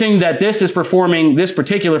interesting that this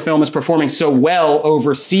particular film is performing so well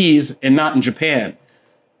overseas and not in Japan.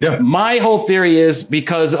 Yeah. My whole theory is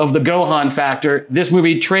because of the Gohan factor, this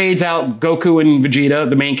movie trades out Goku and Vegeta,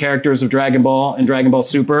 the main characters of Dragon Ball and Dragon Ball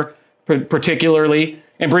Super, particularly,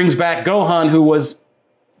 and brings back Gohan, who was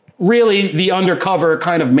really the undercover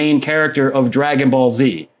kind of main character of Dragon Ball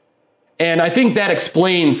Z. And I think that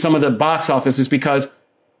explains some of the box office is because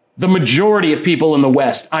the majority of people in the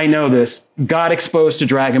West, I know this, got exposed to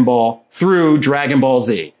Dragon Ball through Dragon Ball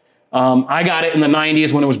Z. I got it in the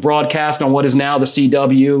 90s when it was broadcast on what is now the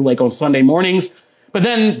CW, like on Sunday mornings. But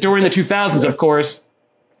then during the 2000s, of course,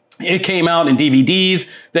 it came out in DVDs.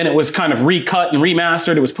 Then it was kind of recut and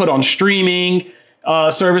remastered. It was put on streaming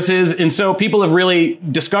services. And so people have really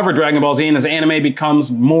discovered Dragon Ball Z. And as anime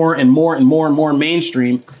becomes more and more and more and more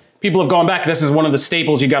mainstream, people have gone back. This is one of the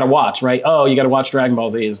staples you got to watch, right? Oh, you got to watch Dragon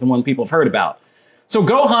Ball Z is the one people have heard about. So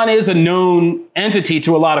Gohan is a known entity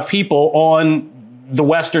to a lot of people on the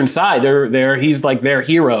Western side. He's like their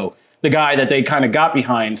hero, the guy that they kind of got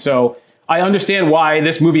behind. So I understand why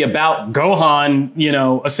this movie about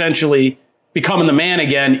Gohan, essentially becoming the man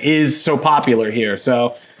again is so popular here.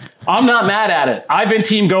 So I'm not mad at it. I've been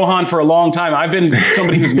Team Gohan for a long time. I've been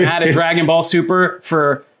somebody who's mad at Dragon Ball Super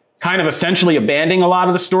for kind of essentially abandoning a lot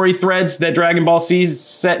of the story threads that Dragon Ball Z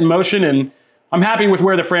set in motion. And I'm happy with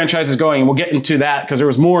where the franchise is going. And we'll get into that because there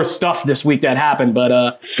was more stuff this week that happened.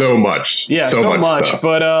 But so much. Yeah, so much stuff.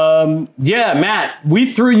 But yeah, Matt, we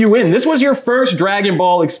threw you in. This was your first Dragon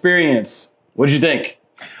Ball experience. What did you think?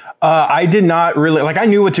 I did not really I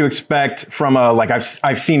knew what to expect from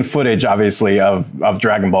I've seen footage obviously of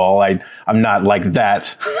Dragon Ball. I'm not like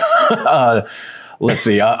that.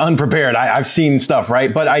 Unprepared. I've seen stuff,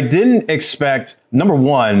 right? But I didn't expect, number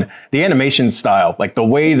one, the animation style, like the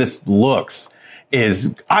way this looks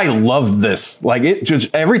I love this. Like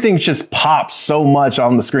everything just pops so much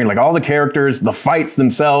on the screen. Like all the characters, the fights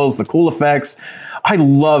themselves, the cool effects. I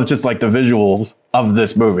love just like the visuals of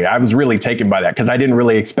this movie. I was really taken by that because I didn't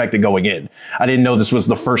really expect it going in. I didn't know this was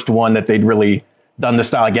the first one that they'd really done this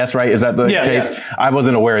style, I guess, right? Is that the case? Yeah. I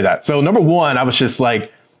wasn't aware of that. So number one, I was just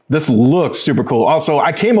like, this looks super cool. Also,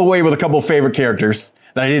 I came away with a couple of favorite characters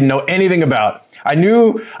that I didn't know anything about. I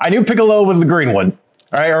knew Piccolo was the green one,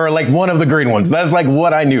 right? Or like one of the green ones. That's like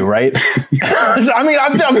what I knew, right? I mean,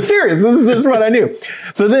 I'm serious. This is what I knew.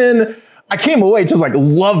 So then I came away just like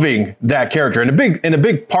loving that character. And a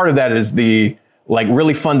big part of that is the like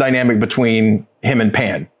really fun dynamic between him and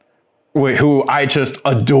Pan, who I just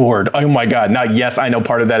adored. Oh my God. Now, yes, I know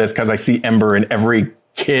part of that is because I see Ember in every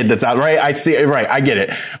kid that's out, right? I see it, right? I get it.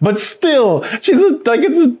 But still, it's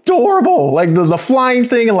adorable. Like the flying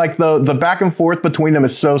thing and like the back and forth between them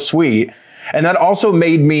is so sweet. And that also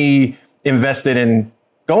made me invested in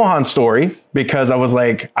Gohan's story because I was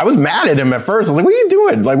mad at him at first. I was like, what are you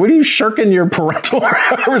doing? Like, what are you shirking your parental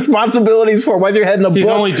responsibilities for? Why's your head in the book? He's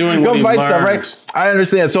only doing what he learns. Stuff, right? I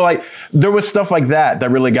understand. So like, there was stuff like that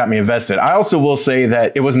really got me invested. I also will say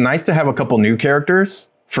that it was nice to have a couple new characters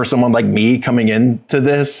for someone like me coming into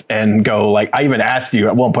this and go like, I even asked you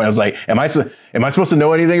at one point, I was like, am I supposed to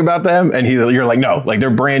know anything about them? And you're like, no, like they're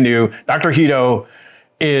brand new. Dr. Hito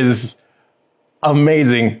is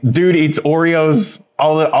amazing. Dude eats Oreos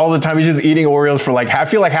all the time. He's just eating Oreos for like, I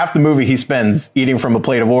feel like half the movie he spends eating from a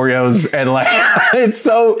plate of Oreos. And like, it's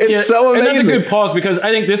so amazing. And that's a good pause because I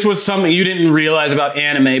think this was something you didn't realize about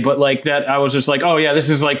anime, but like that I was just like, oh yeah, this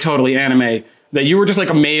is like totally anime. That you were just like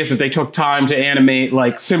amazed that they took time to animate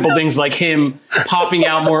like simple things like him popping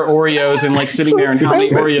out more Oreos and like sitting there and how many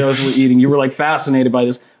Oreos we're eating. You were like fascinated by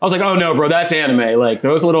this. I was like, oh no, bro, that's anime. Like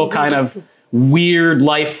those little kind of weird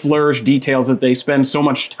life flourish details that they spend so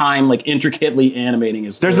much time like intricately animating.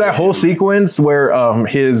 There's that whole sequence where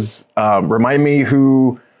remind me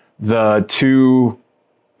who his two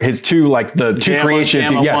Gamma, creations.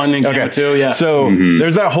 Gamma Yes. 1 and Gamma 2, yeah. So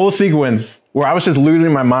there's that whole sequence where I was just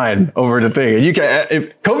losing my mind over the thing. And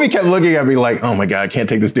Kofi kept looking at me like, oh my God, I can't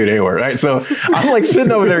take this dude anywhere, right? So I'm like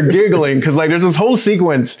sitting over there giggling because like there's this whole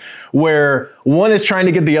sequence where one is trying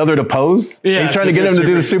to get the other to pose. Yeah, he's trying to get him to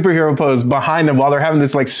do the superhero pose behind them while they're having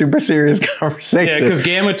this like super serious conversation. Yeah, because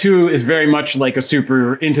Gamma 2 is very much like into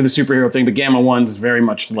the superhero thing, but Gamma 1 is very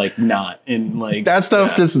much like not in like that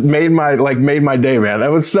stuff. Just made my day, man.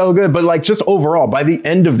 That was so good. But like just overall, by the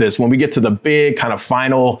end of this, when we get to the big kind of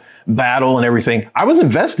final battle and everything, I was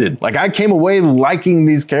invested. Like I came away liking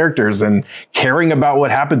these characters and caring about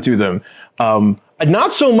what happened to them.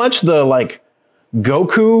 Not so much the like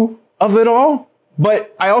Goku of it all,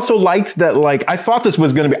 but I also liked that like I thought this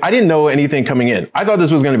was going to be, I didn't know anything coming in. I thought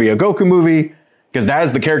this was going to be a Goku movie because that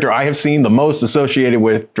is the character I have seen the most associated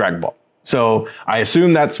with Dragon Ball. So I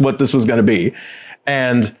assumed that's what this was going to be.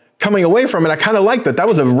 And coming away from it, I kind of liked that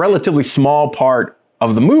was a relatively small part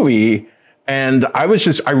of the movie. And I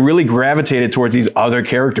really gravitated towards these other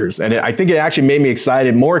characters. And I think it actually made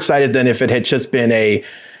me more excited than if it had just been a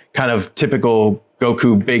kind of typical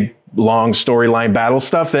Goku big, long storyline battle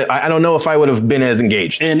stuff that I don't know if I would have been as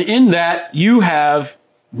engaged. And in that, you have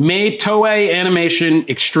made Toei Animation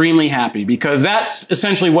extremely happy because that's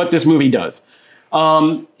essentially what this movie does.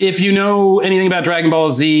 If you know anything about Dragon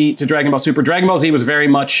Ball Z to Dragon Ball Super, Dragon Ball Z was very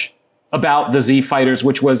much about the Z Fighters,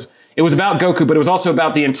 it was about Goku, but it was also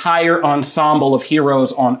about the entire ensemble of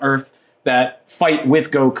heroes on Earth that fight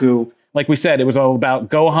with Goku. Like we said, it was all about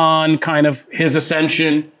Gohan, kind of his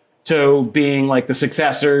ascension to being like the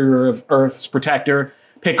successor of Earth's protector.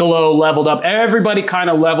 Piccolo leveled up. Everybody kind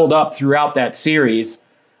of leveled up throughout that series.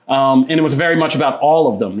 And it was very much about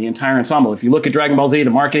all of them, the entire ensemble. If you look at Dragon Ball Z, the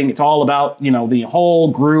marketing, it's all about, the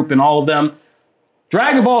whole group and all of them.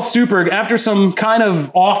 Dragon Ball Super, after some kind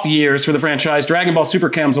of off years for the franchise, Dragon Ball Super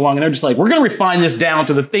comes along and they're just like, we're going to refine this down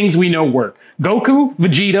to the things we know work. Goku,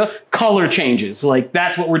 Vegeta, color changes. Like,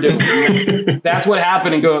 that's what we're doing. That's what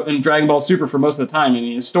happened in Dragon Ball Super for most of the time. And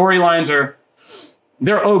the storylines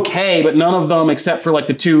they're okay, but none of them, except for like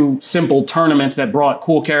the two simple tournaments that brought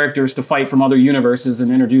cool characters to fight from other universes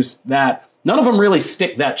and introduced that, none of them really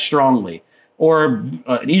stick that strongly. Or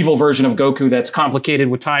an evil version of Goku that's complicated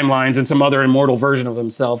with timelines, and some other immortal version of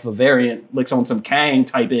himself, a variant, like on some Kang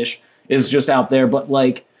type-ish, is just out there. But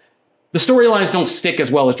like, the storylines don't stick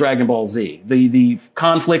as well as Dragon Ball Z. The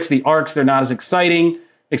conflicts, the arcs, they're not as exciting,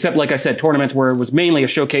 except, like I said, tournaments where it was mainly a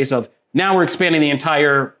showcase of, now we're expanding the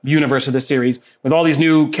entire universe of this series with all these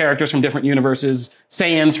new characters from different universes,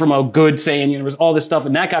 Saiyans from a good Saiyan universe, all this stuff,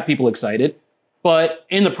 and that got people excited. But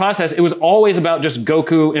in the process, it was always about just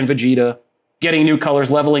Goku and Vegeta getting new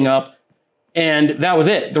colors, leveling up, and that was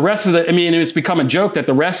it. The rest of it's become a joke that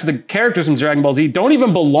the rest of the characters from Dragon Ball Z don't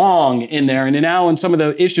even belong in there. And now in some of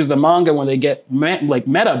the issues of the manga, when they get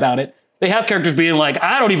meta about it, they have characters being like,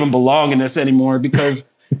 I don't even belong in this anymore because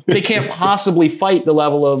they can't possibly fight the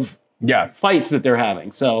level of fights that they're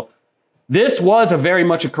having. So this was very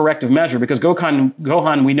much a corrective measure because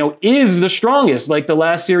Gohan, we know, is the strongest. Like the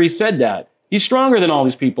last series said that. He's stronger than all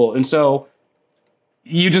these people. And so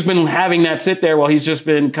you've just been having that sit there while he's just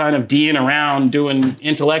been kind of D'ing around doing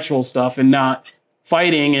intellectual stuff and not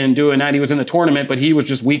fighting and doing that. He was in the tournament, but he was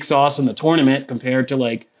just weak sauce in the tournament compared to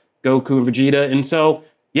like Goku and Vegeta. And so,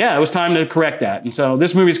 it was time to correct that. And so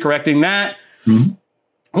this movie's correcting that. Mm-hmm.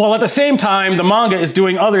 Well, at the same time, the manga is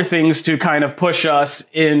doing other things to kind of push us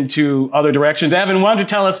into other directions. Evan, why don't you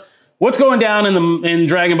tell us what's going down in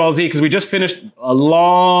Dragon Ball Z? Because we just finished a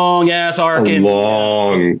long-ass arc.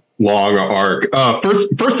 Long arc.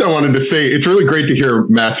 First, I wanted to say it's really great to hear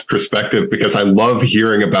Matt's perspective because I love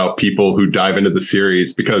hearing about people who dive into the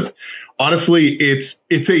series because honestly, it's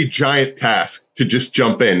a giant task to just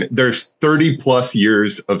jump in. There's 30 plus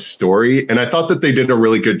years of story, and I thought that they did a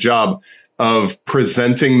really good job of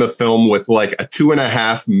presenting the film with like a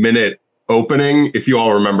 2.5 minute opening. If you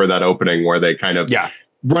all remember that opening where they kind of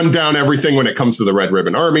run down everything when it comes to the Red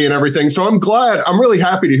Ribbon Army and everything. So I'm really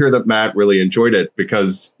happy to hear that Matt really enjoyed it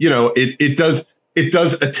because, it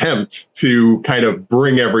does attempt to kind of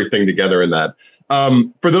bring everything together in that.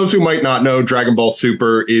 For those who might not know, Dragon Ball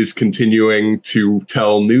Super is continuing to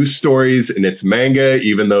tell new stories in its manga,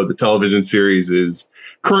 even though the television series is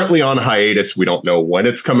currently on hiatus. We don't know when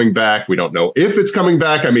it's coming back. We don't know if it's coming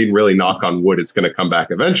back. I mean, really, knock on wood, it's going to come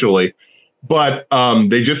back eventually. But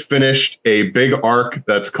they just finished a big arc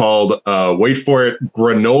that's called, wait for it,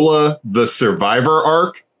 Granola the Survivor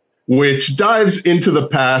arc, which dives into the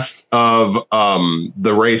past of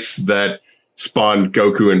the race that spawned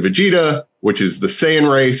Goku and Vegeta, which is the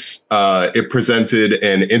Saiyan race. It presented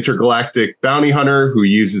an intergalactic bounty hunter who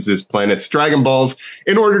uses his planet's Dragon Balls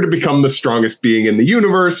in order to become the strongest being in the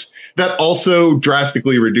universe. That also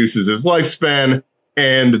drastically reduces his lifespan.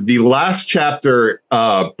 And the last chapter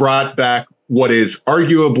brought back what is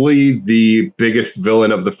arguably the biggest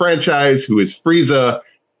villain of the franchise, who is Frieza.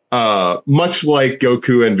 Much like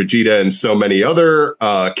Goku and Vegeta and so many other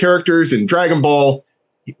characters in Dragon Ball,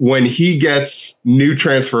 when he gets new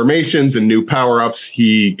transformations and new power-ups,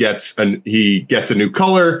 he gets a new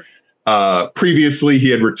color. Previously, he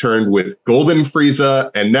had returned with Golden Frieza,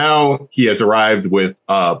 and now he has arrived with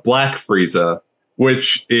Black Frieza,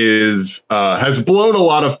 which is has blown a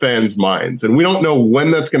lot of fans' minds. And we don't know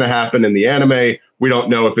when that's going to happen in the anime. We don't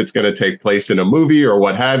know if it's going to take place in a movie or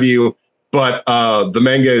what have you. But the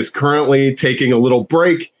manga is currently taking a little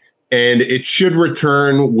break, and it should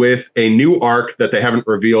return with a new arc that they haven't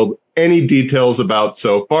revealed any details about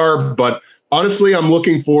so far. But honestly, I'm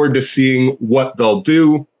looking forward to seeing what they'll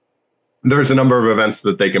do. There's a number of events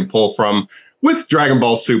that they can pull from with Dragon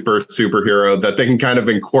Ball Superhero that they can kind of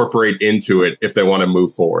incorporate into it if they want to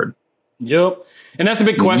move forward. Yep. And that's the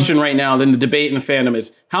big question right now. Then the debate in the fandom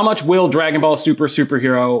is how much will Dragon Ball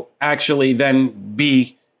Superhero actually then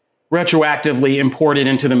be retroactively imported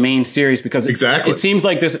into the main series? Because it seems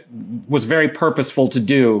like this was very purposeful to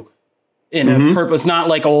do in a purpose, not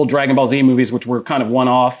like old Dragon Ball Z movies, which were kind of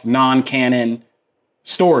one-off, non-canon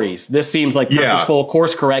stories. This seems like purposeful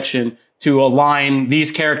course correction to align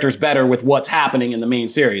these characters better with what's happening in the main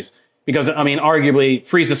series. Because, I mean, arguably,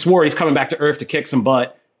 Frieza swore he's coming back to Earth to kick some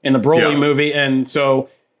butt in the Broly movie. And so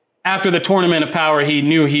after the Tournament of Power, he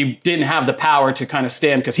knew he didn't have the power to kind of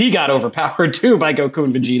stand because he got overpowered too by Goku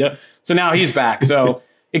and Vegeta. So now he's back. So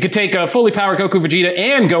it could take a fully powered Goku, Vegeta,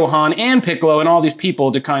 and Gohan, and Piccolo, and all these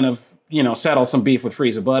people to kind of, you know, settle some beef with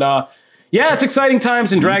Frieza. But, yeah, it's exciting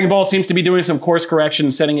times, and Dragon Ball seems to be doing some course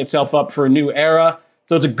correction, setting itself up for a new era.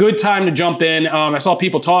 So it's a good time to jump in. I saw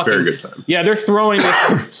people talking. Very good time. Yeah, they're throwing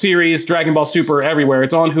this series, Dragon Ball Super, everywhere.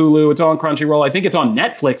 It's on Hulu. It's on Crunchyroll. I think it's on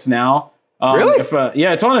Netflix now. Really?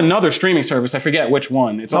 Yeah, it's on another streaming service. I forget which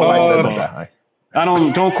one. It's on.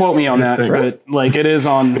 Don't quote me on that, but like it is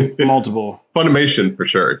on multiple. Funimation for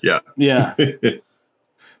sure. Yeah. Yeah.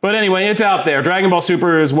 But anyway, it's out there. Dragon Ball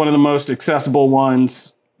Super is one of the most accessible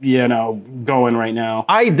ones, you know, going right now.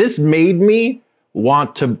 This made me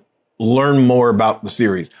want to learn more about the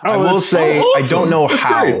series. I will say, awesome. I don't know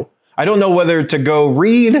how. Great. I don't know whether to go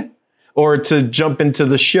read or to jump into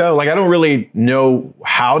the show. Like, I don't really know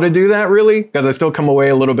how to do that, really, because I still come away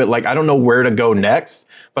a little bit like, I don't know where to go next.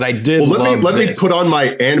 But I did. Well, let me put on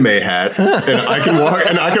my anime hat, and I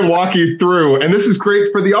can walk you through. And this is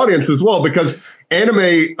great for the audience as well, because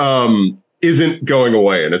anime isn't going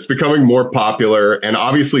away, and it's becoming more popular. And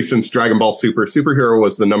obviously, since Dragon Ball Superhero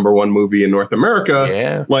was the #1 movie in North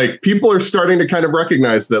America, like people are starting to kind of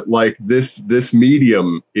recognize that like this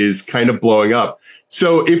medium is kind of blowing up.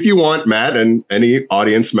 So if you want, Matt, and any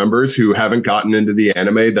audience members who haven't gotten into the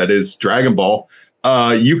anime that is Dragon Ball,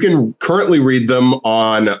 you can currently read them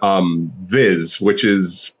on Viz, which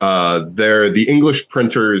is they're the English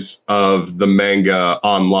printers of the manga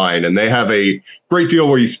online, and they have a great deal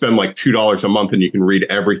where you spend like $2 a month and you can read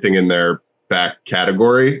everything in their back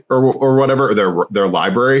category or whatever, or their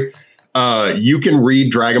library. You can read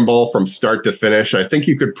Dragon Ball from start to finish. I think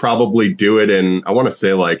you could probably do it in, I want to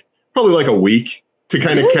say probably like a week to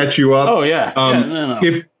kind of catch you up. Oh yeah. No.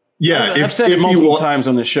 I've said it multiple times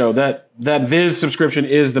on the show that Viz subscription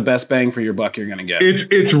is the best bang for your buck you're going to get.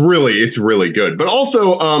 It's really good. But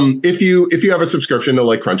also, if you have a subscription to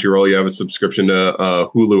like Crunchyroll, you have a subscription to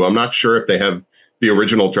Hulu. I'm not sure if they have the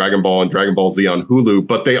original Dragon Ball and Dragon Ball Z on Hulu,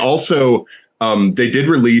 but they also they did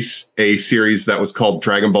release a series that was called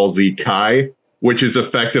Dragon Ball Z Kai, which is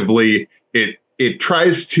effectively it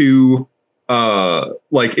tries to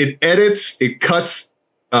it edits, it cuts.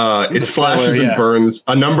 It slashes and burns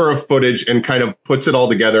a number of footage and kind of puts it all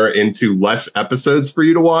together into less episodes for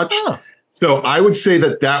you to watch. Oh. So I would say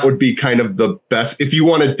that would be kind of the best. If you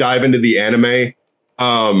want to dive into the anime,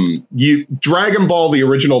 Dragon Ball, the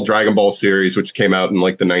original Dragon Ball series, which came out in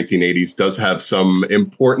like the 1980s, does have some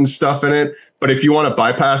important stuff in it. But if you want to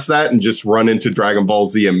bypass that and just run into Dragon Ball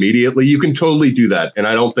Z immediately, you can totally do that. And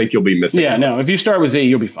I don't think you'll be missing. Yeah, no, if you start with Z,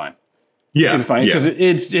 you'll be fine. Yeah, because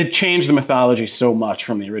it changed the mythology so much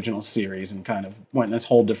from the original series and kind of went in this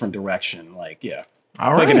whole different direction. Like, yeah,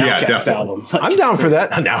 all it's right, like an Outcast album. Like, I'm down for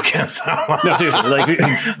that. An Outcast album. No, seriously. Like,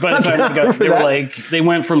 by the time they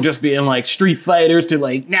went from just being like Street Fighters to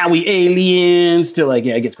like now we aliens to like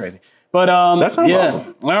it gets crazy. But that sounds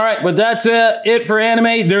awesome. All right, but that's it for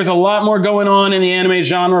anime. There's a lot more going on in the anime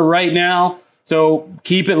genre right now, so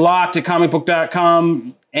keep it locked at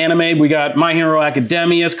comicbook.com. Anime, we got My Hero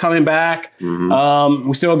Academia is coming back. Mm-hmm.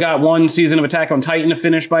 We still got one season of Attack on Titan to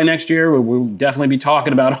finish by next year. We'll definitely be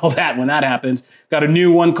talking about all that when that happens. Got a new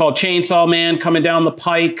one called Chainsaw Man coming down the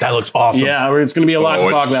pike. That looks awesome. Yeah, it's going to be a lot to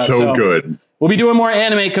talk about. So good. We'll be doing more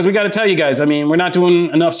anime because we got to tell you guys. I mean, we're not doing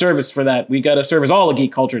enough service for that. We got to service all of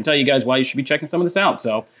geek culture and tell you guys why you should be checking some of this out.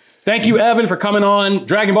 So thank you, Evan, for coming on.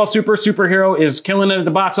 Dragon Ball Superhero is killing it at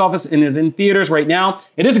the box office and is in theaters right now.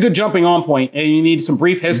 It is a good jumping on point, and you need some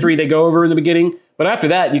brief history they go over in the beginning. But after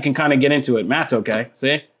that, you can kind of get into it. Matt's okay.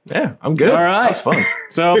 See? Yeah, I'm good. All right. That's fun.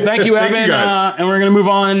 So thank you, Evan. Thank you guys. And we're going to move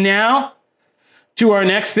on now to our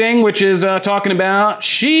next thing, which is talking about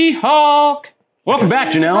She-Hulk. Welcome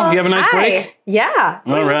back, Janelle. You have a nice break? Yeah.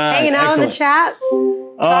 We're just hanging out in the chats,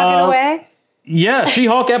 talking away. Yeah,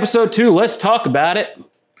 She-Hulk episode 2. Let's talk about it.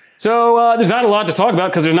 So there's not a lot to talk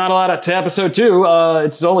about because there's not a lot to episode 2.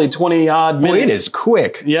 It's only 20-odd minutes. Well, it is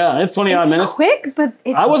quick. Yeah, it's 20-odd minutes. It's quick, but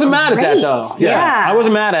it's I wasn't mad at that, though. Yeah. I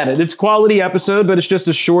wasn't mad at it. It's a quality episode, but it's just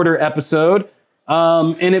a shorter episode.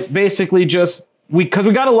 And it basically just... Because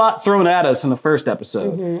we got a lot thrown at us in the first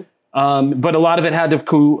episode. Mm-hmm. But a lot of it had to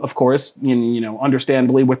do, of course,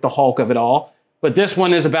 understandably, with the Hulk of it all. But this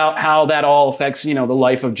one is about how that all affects, the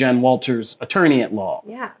life of Jen Walters, attorney at law.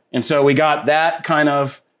 Yeah. And so we got that kind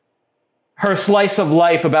of... her slice of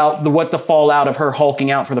life about what the fallout of her hulking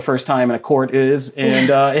out for the first time in a court is. And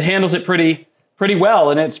it handles it pretty pretty well,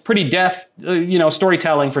 and it's pretty deft,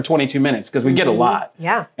 storytelling for 22 minutes because we get a lot.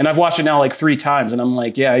 Yeah. And I've watched it now like 3 times, and I'm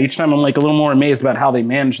like, each time I'm like a little more amazed about how they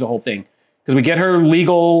manage the whole thing. Because we get her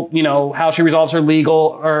legal, how she resolves her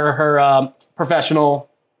legal or her professional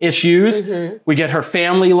issues. Mm-hmm. We get her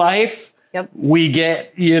family life. Yep. We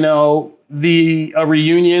get, a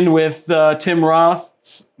reunion with Tim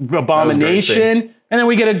Roth's Abomination. And then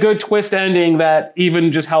we get a good twist ending that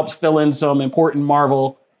even just helps fill in some important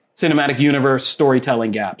Marvel Cinematic Universe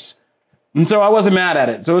storytelling gaps. And so I wasn't mad at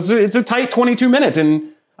it. So it's a tight 22 minutes. And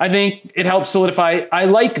I think it helps solidify. I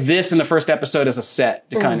like this in the first episode as a set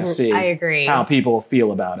to kind of see I agree. how people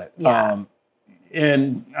feel about it. Yeah.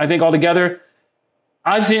 And I think altogether,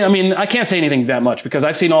 I can't say anything that much because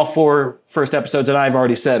I've seen all 4 first episodes and I've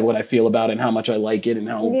already said what I feel about it and how much I like it and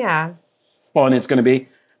how fun it's going to be.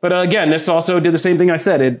 But again, this also did the same thing I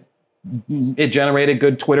said. It generated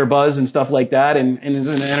good Twitter buzz and stuff like that and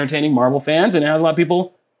is entertaining Marvel fans, and it has a lot of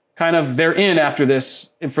people kind of, they're in after this,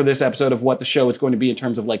 for this episode of what the show is going to be in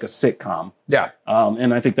terms of like a sitcom. Yeah.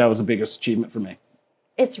 And I think that was the biggest achievement for me.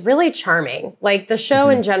 It's really charming. Like the show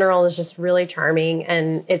in general is just really charming,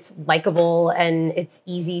 and it's likable and it's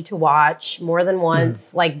easy to watch more than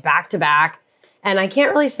once, like back to back. And I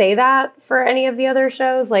can't really say that for any of the other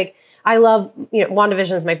shows. Like I love,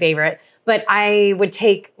 WandaVision is my favorite, but I would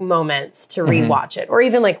take moments to rewatch it, or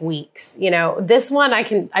even like weeks. This one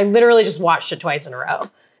I literally just watched it twice in a row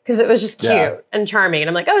because it was just cute and charming. And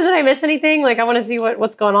I'm like, oh, did I miss anything? Like I want to see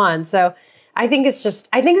what's going on. So I think this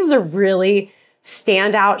is a really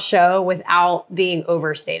standout show without being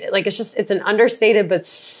overstated. Like it's an understated but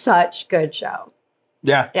such good show.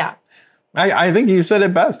 Yeah. Yeah. I think you said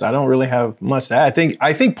it best. I don't really have much to add.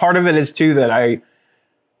 I think part of it is too that I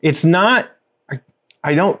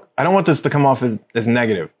don't want this to come off as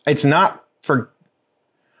negative. It's not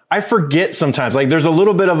I forget sometimes, like there's a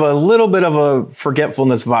little bit of a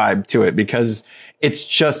forgetfulness vibe to it because it's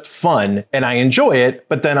just fun and I enjoy it.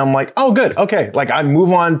 But then I'm like, oh, good. Okay. Like I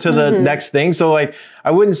move on to the next thing. So like,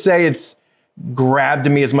 I wouldn't say it's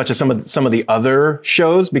grabbed me as much as some of the other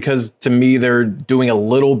shows, because to me, they're doing a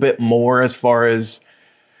little bit more as far as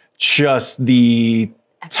just the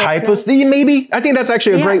type of thing. Maybe I think that's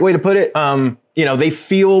actually a great way to put it. They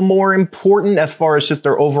feel more important as far as just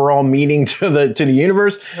their overall meaning to the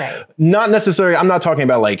universe. Right. Not necessarily. I'm not talking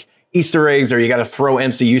about like Easter eggs or you got to throw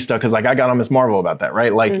MCU stuff because like I got on Ms. Marvel about that,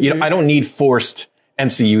 right? Like I don't need forced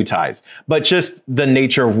MCU ties, but just the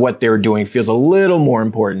nature of what they're doing feels a little more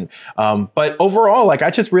important. But overall, like I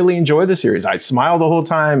just really enjoy the series. I smile the whole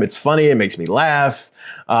time. It's funny. It makes me laugh.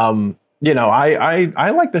 I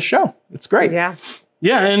like the show. It's great. Yeah.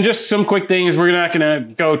 Yeah, and just some quick things. We're not going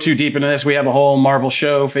to go too deep into this. We have a whole Marvel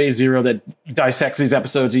show, Phase Zero, that dissects these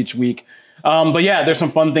episodes each week. But yeah, there's some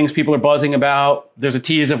fun things people are buzzing about. There's a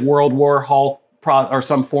tease of World War Hulk or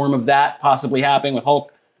some form of that possibly happening with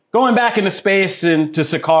Hulk going back into space and to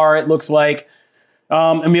Sakaar, it looks like.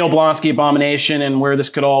 Emil Blonsky, Abomination, and where this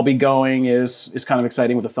could all be going is kind of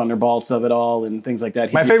exciting with the Thunderbolts of it all and things like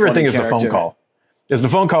that. My favorite thing is the phone call. It's the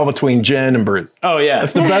phone call between Jen and Bruce. Oh, yeah.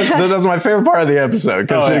 That's the best. That's my favorite part of the episode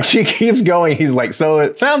because she keeps going. He's like, so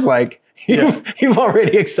it sounds like you've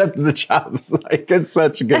already accepted the job. It's like, it's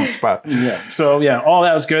such a good spot. Yeah. So, yeah, all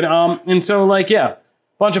that was good. And so,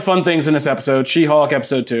 bunch of fun things in this episode. She-Hulk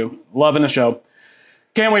episode 2. Loving the show.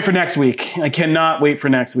 Can't wait for next week. I cannot wait for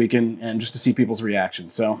next week and just to see people's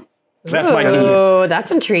reactions. So that's my tease. Oh, that's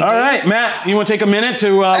intriguing. All right, Matt, you want to take a minute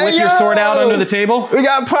to lick your sword out under the table? We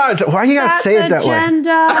got parts. Why you gotta say it that way?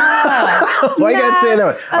 Why you gotta say it that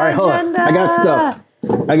way? All right, hold on.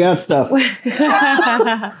 I got stuff.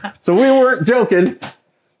 So we weren't joking.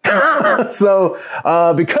 So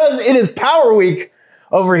because it is Power Week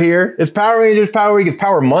over here, it's Power Rangers Power Week. It's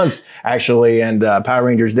Power Month, actually, and Power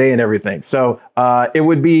Rangers Day and everything. So it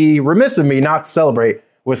would be remiss of me not to celebrate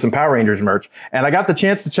with some Power Rangers merch. And I got the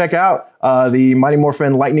chance to check out the Mighty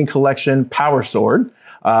Morphin Lightning Collection Power Sword.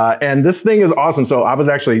 And this thing is awesome. So I was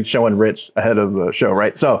actually showing Rich ahead of the show,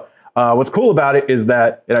 right? So what's cool about it is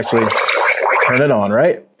that it actually, let's turn it on,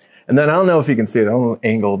 right? And then I don't know if you can see it. I'm going to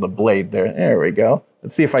angle the blade there. There we go.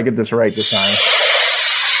 Let's see if I get this right this time.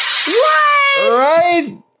 What?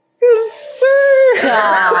 Right? Stop.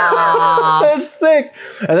 That's sick.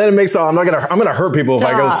 And then it makes I'm gonna hurt people if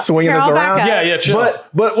I go swinging this around. Yeah, chill.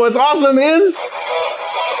 But what's awesome is, are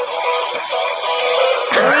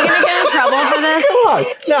we gonna get in trouble for this? Come on.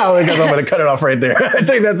 No, because I'm gonna cut it off right there. I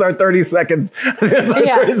think that's our 30 seconds. That's our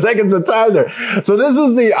 30 seconds of time there. So this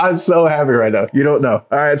is I'm so happy right now. You don't know.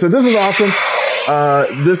 All right, so this is awesome.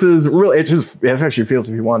 This is really, it actually feels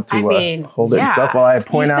if you want to hold it and stuff while I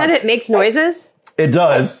point out. You said it makes noises? It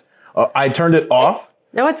does. I turned it off.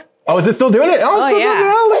 No, it's Oh, is it still doing it? Oh, still yeah. does it.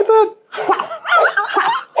 I like that.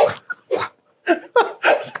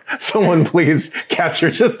 Someone please capture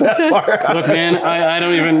just that part. Look, man, I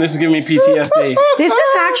don't even. This is giving me PTSD. This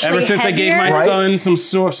is actually Ever since I gave my heavier. son some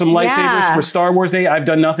lightsabers Yeah. for Star Wars Day, I've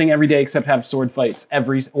done nothing every day except have sword fights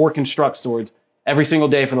or construct swords every single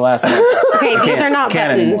day for the last month. Okay, these are not Can't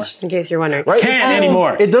buttons, anymore. just in case you're wondering. Right? Can't It feels-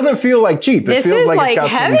 anymore. It doesn't feel like cheap. It This feels is like like it's got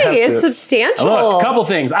heavy. some heft to It's it. substantial. Look, a couple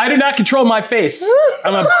things. I do not control my face.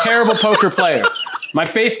 I'm a terrible poker player. My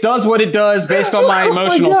face does what it does based on my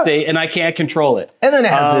emotional God. state, and I can't control it. And then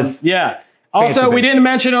it has this. Yeah. Also, we base. didn't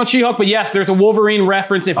mention on She-Hulk, but yes, there's a Wolverine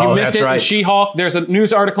reference. If you Oh, missed that's it, in right. She-Hulk, there's a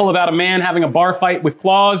news article about a man having a bar fight with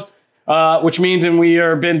claws, which means, and we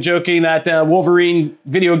have been joking that the Wolverine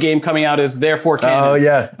video game coming out is therefore canon. Oh,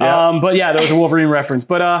 yeah. But yeah, there was a Wolverine reference.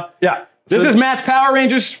 But Yeah. this So- is Matt's Power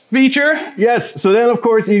Rangers feature. Yes. So then, of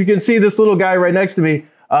course, you can see this little guy right next to me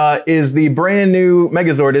is the brand new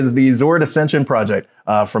Megazord, is the Zord Ascension project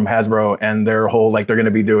from Hasbro, and their whole, like, they're going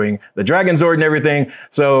to be doing the Dragon Zord and everything.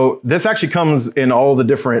 So this actually comes in all the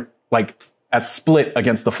different, like, as split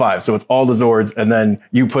against the 5. So it's all the Zords, and then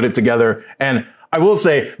you put it together. And I will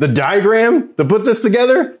say, the diagram to put this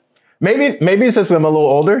together, maybe it's just I'm a little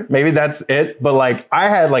older. Maybe that's it. But like, I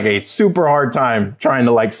had like a super hard time trying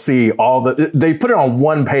to like see all they put it on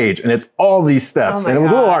one page and it's all these steps, Oh my and it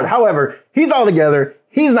was a little God. hard. However, he's all together.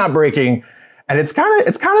 He's not breaking. And it's kind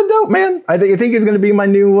of dope, man. I think he's going to be my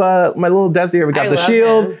new, my little Destiny. We got I the love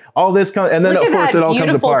shield, him. all this, and then Look of at course that it all comes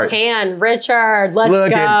beautiful apart. pan, Richard. Let's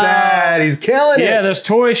Look go. at that. He's killing Yeah, it. those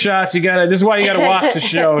toy shots. This is why you got to watch the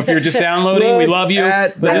show. If you're just downloading, we Look love you.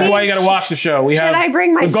 at But this is that. why you got to watch the show. Should I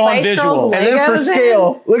bring my we've gone Spice Girls visual. away? And then for Legos in?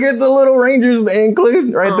 scale, look at the little Rangers they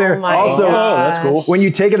include right there. my Also, Oh, that's cool. when you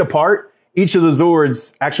take it apart, each of the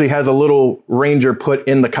Zords actually has a little Ranger put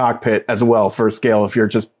in the cockpit as well for scale if you're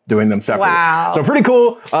just doing them separately. Wow. So pretty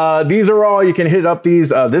cool. These are all, you can hit up these.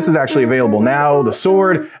 This is actually available now, the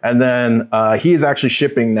sword, and then he is actually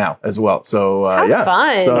shipping now as well. So yeah.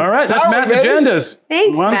 fun. So, All right, that's power, Matt's baby. agendas.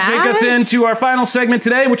 Thanks, Why don't you take us Matt. into our final segment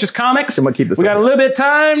today, which is comics. I'm gonna keep this We got a one. little bit of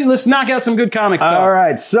time. Let's knock out some good comic stuff. All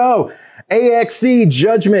right, so AXE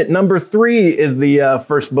Judgment number 3 is the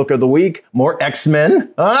first book of the week. More X-Men.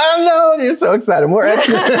 Oh no, you're so excited. More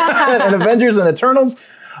X-Men and Avengers and Eternals.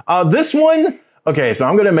 This one, okay, so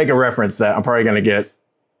I'm going to make a reference that I'm probably going to get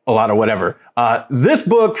a lot of whatever. This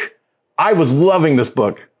book, I was loving this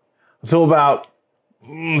book until about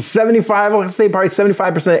 75, I would say probably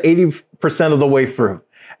 75%, 80% of the way through.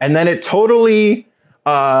 And then it totally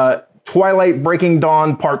Twilight Breaking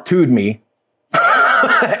Dawn Part 2'd me.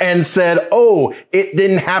 And said, oh, it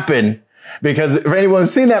didn't happen. Because if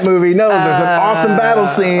anyone's seen that movie knows there's an awesome battle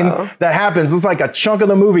scene that happens. It's like a chunk of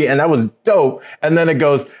the movie, and that was dope. And then it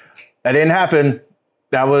goes, that didn't happen.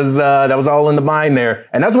 That was all in the mind there.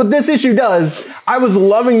 And that's what this issue does. I was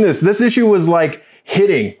loving this. This issue was like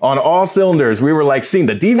hitting on all cylinders. We were like seeing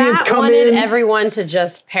the deviants Matt come wanted in. everyone to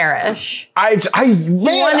just perish. I He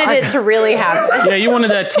wanted it to really happen. Yeah, you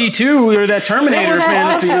wanted that T2 or that Terminator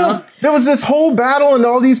fantasy, huh? There was this whole battle and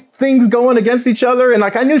all these things going against each other. And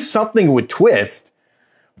like, I knew something would twist,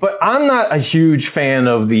 but I'm not a huge fan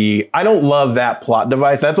of I don't love that plot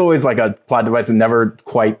device. That's always like a plot device that never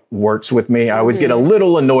quite works with me. I always get a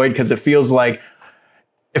little annoyed because it feels like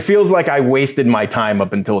I wasted my time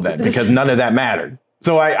up until then because none of that mattered.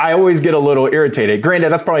 So I always get a little irritated. Granted,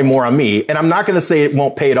 that's probably more on me. And I'm not going to say it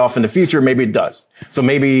won't pay it off in the future. Maybe it does. So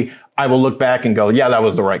maybe I will look back and go, yeah, that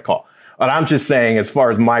was the right call. But I'm just saying, as far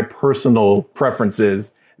as my personal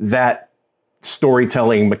preferences, that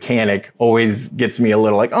storytelling mechanic always gets me a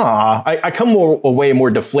little like, I come away more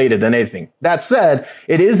deflated than anything. That said,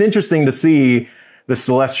 it is interesting to see the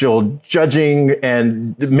Celestial judging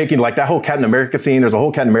and making like that whole Captain America scene. There's a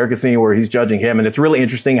whole Captain America scene where he's judging him. And it's really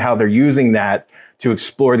interesting how they're using that to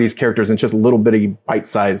explore these characters in just little bitty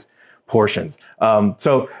bite-sized portions.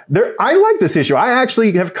 So I like this issue. I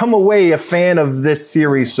actually have come away a fan of this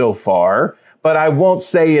series so far, but I won't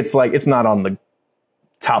say it's not on the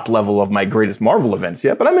top level of my greatest Marvel events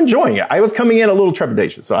yet, but I'm enjoying it. I was coming in a little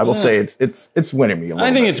trepidation, so I will say it's winning me a little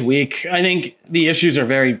I think bit. it's weak. I think the issues are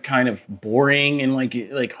very kind of boring and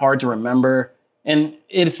like hard to remember. And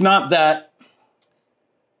it's not that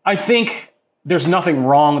I think there's nothing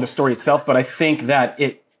wrong with the story itself, but I think that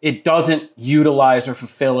it doesn't utilize or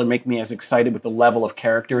fulfill or make me as excited with the level of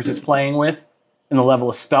characters it's playing with and the level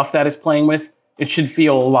of stuff that it's playing with. It should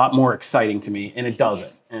feel a lot more exciting to me, and it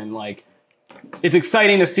doesn't. And like, it's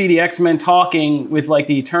exciting to see the X-Men talking with like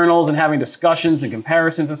the Eternals and having discussions and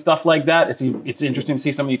comparisons and stuff like that. It's interesting to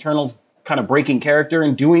see some of the Eternals kind of breaking character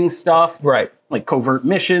and doing stuff. Right. like covert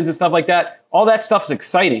missions and stuff like that. All that stuff is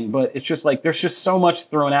exciting, but it's just like there's just so much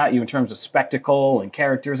thrown at you in terms of spectacle and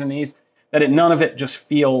characters in these that none of it just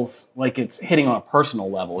feels like it's hitting on a personal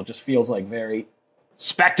level. It just feels like very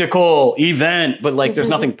spectacle event, but like there's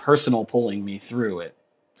nothing personal pulling me through it.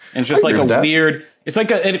 And it's just like a weird,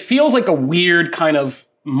 it feels like a weird kind of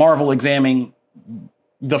Marvel examining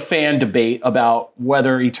the fan debate about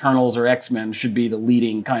whether Eternals or X-Men should be the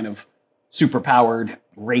leading kind of superpowered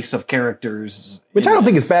race of characters. Which I don't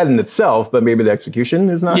think is bad in itself, but maybe the execution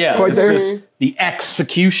is not quite there. Just the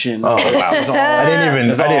execution. Oh, wow. I didn't even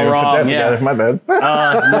put that together. My bad.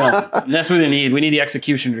 No, that's what we need. We need the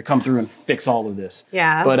executioner to come through and fix all of this.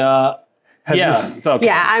 Yeah. But it's okay.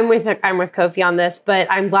 Yeah, I'm with Kofi on this, but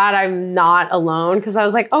I'm glad I'm not alone because I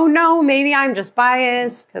was like, oh no, maybe I'm just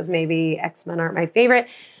biased because maybe X-Men aren't my favorite.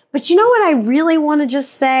 But you know what I really want to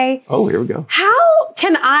just say? Oh, here we go. How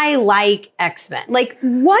can I like X-Men? Like,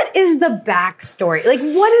 what is the backstory? Like,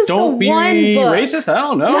 what is Don't the one book? Don't be racist. I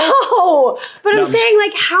don't know. No, but I'm saying,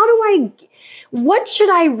 like, what should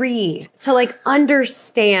I read to like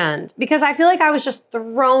understand? Because I feel like I was just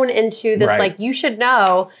thrown into this, like, you should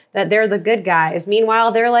know that they're the good guys.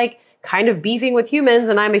 Meanwhile, they're like kind of beefing with humans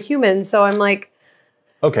and I'm a human. So I'm like.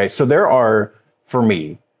 Okay, so for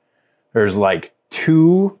me, there's like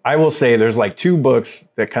there's like two books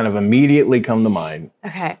that kind of immediately come to mind.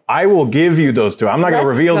 Okay. I will give you those two. I'm not going to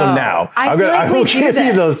reveal them now. I will give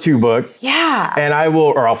you those two books. Yeah. And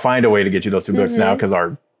I'll find a way to get you those two books now because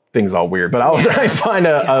our thing's all weird. But I'll try and find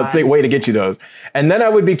a way to get you those. And then I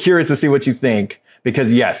would be curious to see what you think.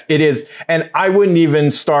 Because yes, it is. And I wouldn't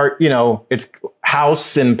even start, it's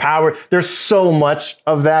House and Power. There's so much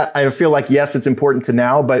of that. I feel like, yes, it's important to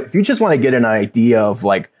now. But if you just want to get an idea of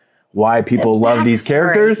like, why people love these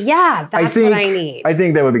characters. Yeah, that's what I need. I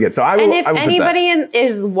think that would be good. So if anybody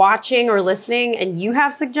is watching or listening and you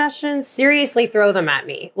have suggestions, seriously throw them at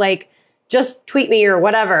me. Like, just tweet me or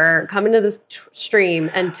whatever. Come into this stream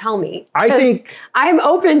and tell me. I think I'm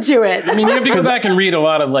open to it. I mean, you have to go back and read a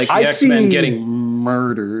lot of like the X-Men getting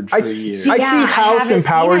murdered for years. I see House and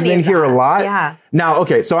Powers in here a lot. Yeah. Now,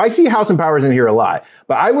 okay, so I see House and Powers in here a lot,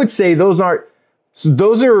 but I would say those aren't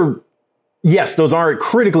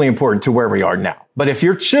critically important to where we are now. But if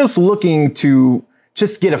you're just looking to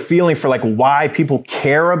just get a feeling for like why people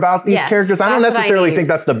care about these characters, I don't necessarily think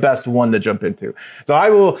that's the best one to jump into.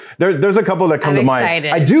 So there's a couple that come to mind.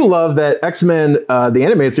 I do love that X-Men, the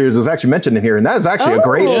animated series was actually mentioned in here. And that is actually a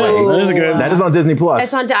great way. That is on Disney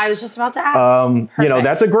Plus. I was just about to ask.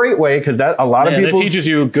 That's a great way because a lot of people teaches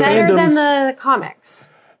you good better than the comics.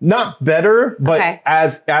 Not better, but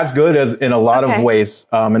as good as in a lot of ways.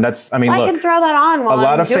 And that's, I can throw that on while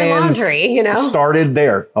I'm doing laundry, started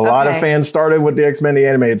there. A lot of fans started with the X-Men, the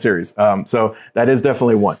animated series. So that is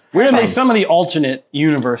definitely one. Weirdly, some of the alternate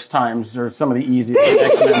universe times are some of the easiest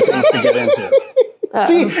X-Men things to get into.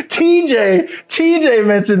 TJ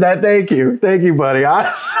mentioned that. Thank you, buddy. I'm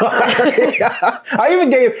sorry.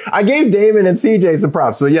 I gave Damon and CJ some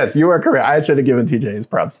props. So yes, you are correct. I should have given TJ his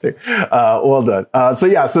props too. Well done.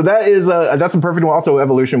 So that is that's a perfect one. Also,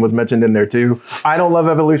 Evolution was mentioned in there too. I don't love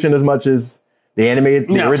Evolution as much as the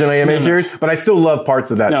original animated series, but I still love parts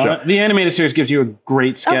of that show. The animated series gives you a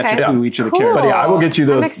great sketch of who each of the characters. But I will get you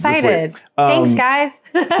those. I'm excited. Thanks, guys.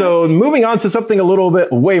 So moving on to something a little bit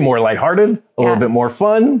way more lighthearted, a little bit more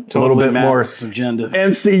fun, a little bit more agenda.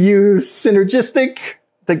 MCU synergistic.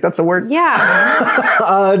 I think that's a word.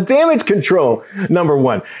 Yeah. Damage Control, number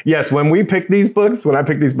 1. Yes, when I picked these books,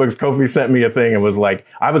 Kofi sent me a thing and was like,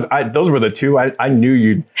 those were the two I knew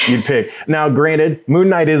you'd pick. Now, granted, Moon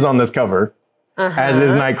Knight is on this cover. As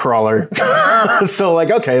is Nightcrawler. So I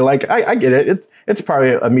get it. It's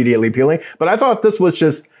probably immediately appealing. But I thought this was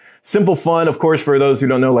just simple fun. Of course, for those who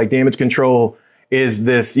don't know, Damage Control is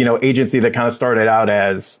this, agency that kind of started out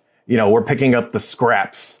as, we're picking up the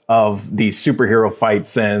scraps of these superhero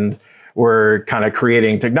fights and we're kind of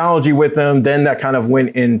creating technology with them. Then that kind of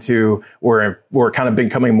went into we're kind of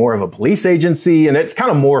becoming more of a police agency, and it's kind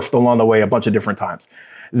of morphed along the way a bunch of different times.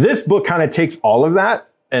 This book kind of takes all of that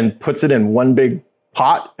and puts it in one big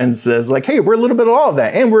pot and says hey, we're a little bit of all of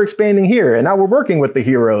that. And we're expanding here. And now we're working with the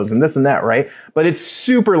heroes and this and that, right? But it's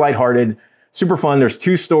super lighthearted, super fun. There's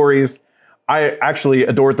 2 stories. I actually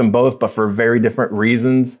adored them both, but for very different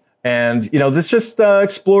reasons. And, this just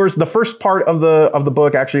explores the first part of the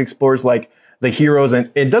book actually explores the heroes, and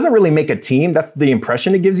it doesn't really make a team. That's the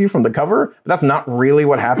impression it gives you from the cover. But that's not really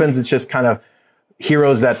what happens. It's just kind of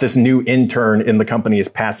heroes that this new intern in the company is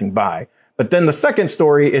passing by. But then the second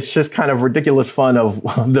story, it's just kind of ridiculous fun of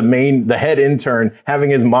the head intern having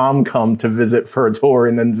his mom come to visit for a tour,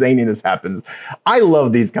 and then zaniness happens. I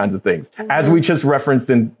love these kinds of things. As we just referenced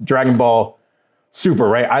in Dragon Ball super,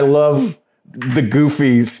 right? I love the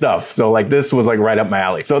goofy stuff. So like this was like right up my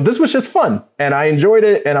alley. So this was just fun and I enjoyed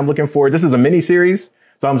it and I'm looking forward. This is a mini series.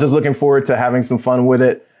 So I'm just looking forward to having some fun with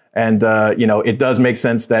it. And, it does make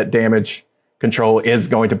sense that damage control is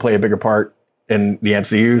going to play a bigger part in the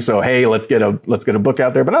MCU. So, hey, let's get a book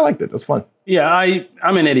out there. But I liked it. It was fun. Yeah,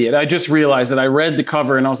 I'm an idiot. I just realized that I read the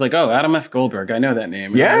cover and I was like, oh, Adam F. Goldberg. I know that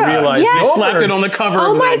name. And Yeah. I realized Yes. they slapped it on the cover.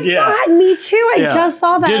 Oh of my it. Yeah. God, me too. I Yeah. just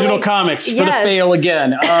saw that. Digital like, Comics for the yes. fail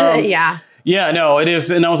again. Yeah. Yeah, no, it is.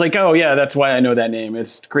 And I was like, oh, yeah, that's why I know that name.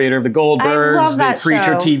 It's the creator of the Goldbergs, love the that Preacher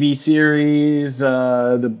show. TV series,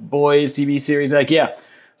 the Boys TV series. Like, yeah.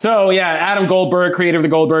 So, yeah, Adam Goldberg, creator of the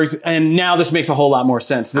Goldbergs. And now this makes a whole lot more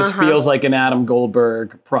sense. This feels like an Adam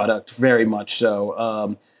Goldberg product, very much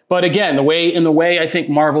so. But again, the way I think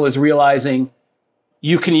Marvel is realizing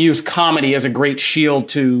you can use comedy as a great shield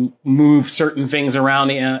to move certain things around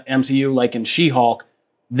the MCU, like in She-Hulk.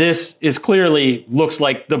 This is clearly looks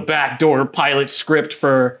like the backdoor pilot script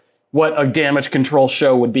for what a damage control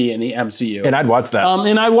show would be in the MCU. And I'd watch that.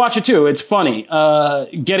 And I'd watch it too. It's funny.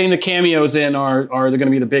 Getting the cameos in are going to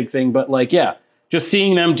be the big thing. But like, yeah, just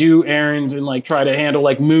seeing them do errands and like try to handle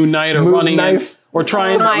like Moon Knight or Moon running Knife. or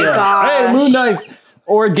trying. Oh my gosh. Hey, Moon Knife.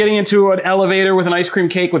 Or getting into an elevator with an ice cream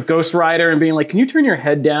cake with Ghost Rider and being like, can you turn your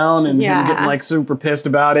head down? And him getting like super pissed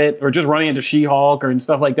about it. Or just running into She-Hulk and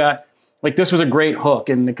stuff like that. Like, this was a great hook,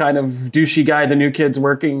 and the kind of douchey guy the new kid's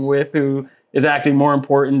working with who is acting more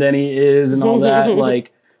important than he is and all that.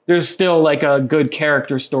 Like, there's still, like, a good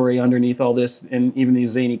character story underneath all this, and even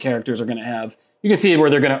these zany characters are going to have... You can see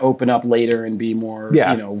where they're going to open up later and be more,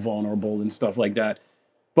 vulnerable and stuff like that.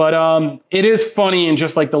 But it is funny in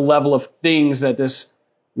just, like, the level of things that this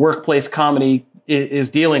workplace comedy is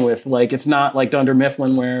dealing with. Like, it's not like Dunder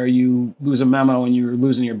Mifflin where you lose a memo and you're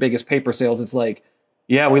losing your biggest paper sales. It's like...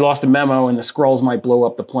 yeah, we lost a memo and the Skrulls might blow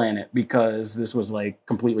up the planet because this was like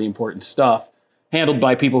completely important stuff handled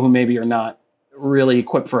by people who maybe are not really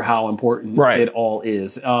equipped for how important it all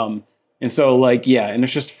is. And so like, yeah, and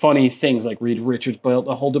it's just funny things like Reed Richards built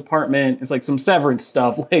a whole department. It's like some Severance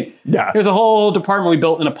stuff. Like there's a whole department we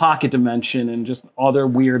built in a pocket dimension and just other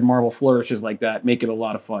weird Marvel flourishes like that make it a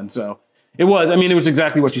lot of fun. So it was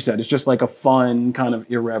exactly what you said. It's just like a fun kind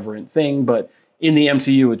of irreverent thing, but in the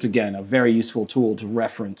MCU, it's, again, a very useful tool to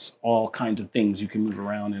reference all kinds of things you can move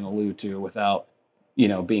around and allude to without,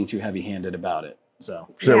 being too heavy-handed about it. So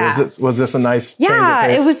was this a nice change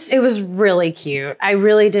of pace? it was really cute. I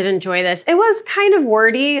really did enjoy this. It was kind of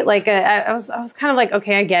wordy. Like I was kind of like,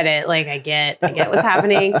 okay, I get it. Like I get what's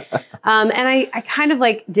happening. And I kind of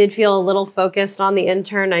like did feel a little focused on the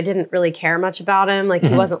intern. I didn't really care much about him. Like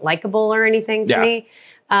he wasn't likable or anything to me.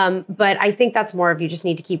 But I think that's more of you just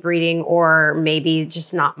need to keep reading or maybe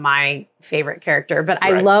just not my favorite character. But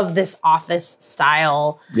I love this office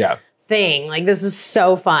style thing. Like this is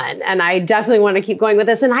so fun. And I definitely want to keep going with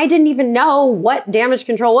this. And I didn't even know what damage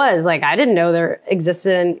control was. Like I didn't know there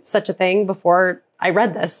existed such a thing before I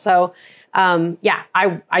read this. So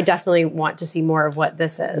I definitely want to see more of what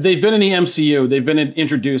this is. They've been in the MCU. They've been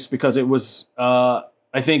introduced because it was,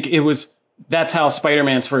 that's how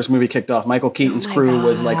Spider-Man's first movie kicked off. Michael Keaton's crew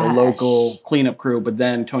was like a local cleanup crew, but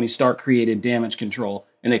then Tony Stark created damage control,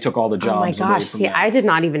 and they took all the jobs. Oh my gosh! See, I did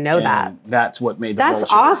not even know that. That's what made the That's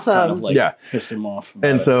awesome. Kind of like pissed him off.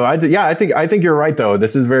 And so I think you're right though.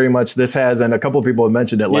 This is very much and a couple of people have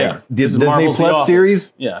mentioned it. Like Disney Marvel's Plus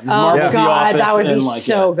series. Yeah. Oh God, that would be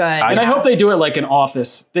so good. And I hope they do it like an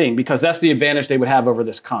Office thing because that's the advantage they would have over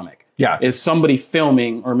this comic. Yeah. Is somebody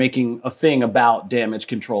filming or making a thing about damage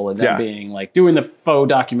control and then being like doing the faux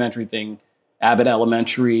documentary thing, Abbott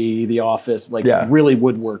Elementary, The Office, really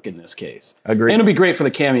would work in this case. Agreed. And it'd be great for the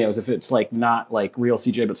cameos if it's like not like real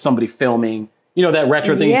CGI, but somebody filming, that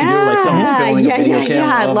retro thing you can do, like somebody's filming a video camera.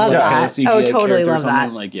 Yeah, I love that. CGI totally love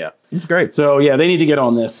that. Like, it's great. So yeah, they need to get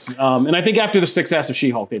on this. And I think after the success of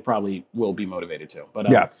She-Hulk, they probably will be motivated to. But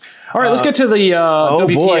all right, let's get to the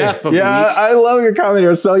WTF of the week. I love your comment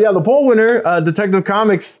here. So the poll winner, Detective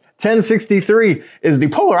Comics 1063, is the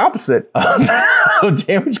polar opposite of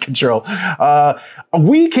damage control.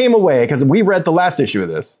 We came away, because we read the last issue of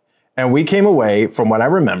this, and we came away, from what I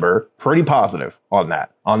remember, pretty positive on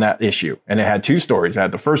that issue. And it had two stories. It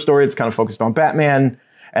had the first story, it's kind of focused on Batman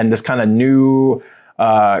and this kind of new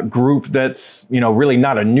group that's, really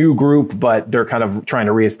not a new group, but they're kind of trying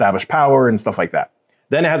to reestablish power and stuff like that.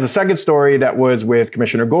 Then it has a second story that was with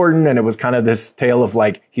Commissioner Gordon, and it was kind of this tale of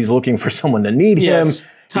like, he's looking for someone to need him.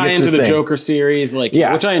 Tie into the Joker series, which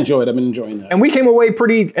I enjoyed. I've been enjoying that. And we came away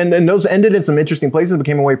and those ended in some interesting places, but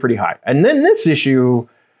came away pretty high. And then this issue,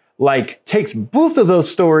 takes both of those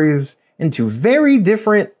stories into very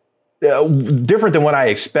different different than what I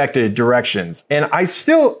expected directions. And I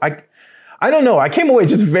don't know. I came away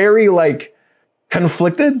just very like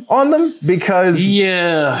conflicted on them because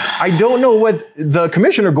I don't know what the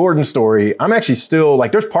Commissioner Gordon story. I'm actually still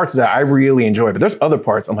like, there's parts of that I really enjoy, but there's other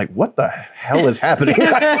parts I'm like, what the hell is happening?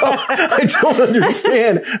 I don't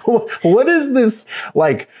understand. What is this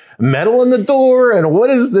like metal in the door? And what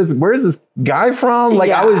is this? Where's this guy from? Like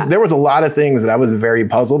there was a lot of things that I was very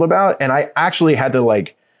puzzled about. And I actually had to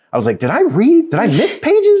like, I was like, did I miss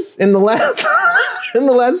pages in the last, in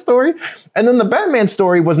the last story? And then the Batman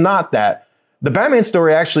story was not that. The Batman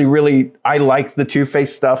story actually really, I liked the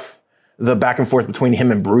Two-Face stuff. The back and forth between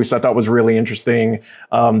him and Bruce I thought was really interesting.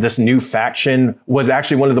 This new faction was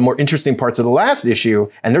actually one of the more interesting parts of the last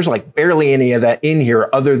issue. And there's like barely any of that in here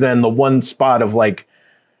other than the one spot of like,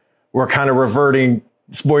 we're kind of reverting,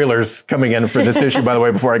 spoilers coming in for this issue, by the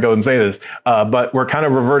way, before I go and say this, but we're kind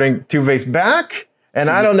of reverting Two-Face back. And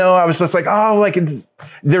I don't know, I was just like, oh, like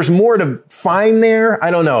there's more to find there.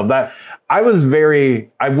 I don't know. That I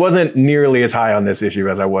wasn't nearly as high on this issue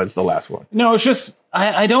as I was the last one. No, it's just,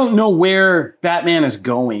 I don't know where Batman is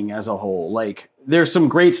going as a whole. Like, there's some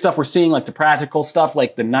great stuff we're seeing, like the practical stuff,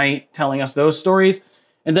 like the Knight telling us those stories.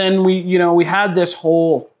 And then we had this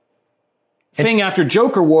whole thing after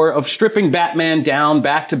Joker War of stripping Batman down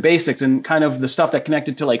back to basics and kind of the stuff that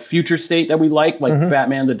connected to like Future State that we like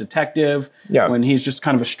Batman the Detective, when he's just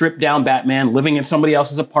kind of a stripped down Batman living in somebody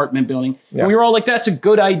else's apartment building. And we were all like, that's a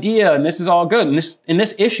good idea and this is all good. And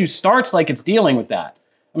this issue starts like it's dealing with that.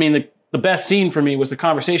 I mean, the best scene for me was the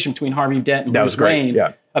conversation between Harvey Dent and Bruce Wayne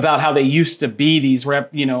about how they used to be these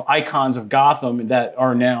icons of Gotham that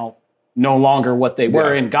are now no longer what they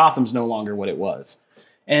were, and Gotham's no longer what it was.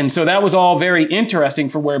 And so that was all very interesting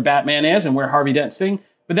for where Batman is and where Harvey Dent's thing.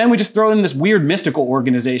 But then we just throw in this weird mystical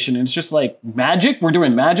organization and it's just like magic. We're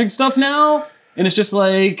doing magic stuff now. And it's just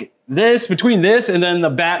like this, between this and then the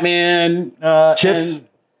Batman. Chips.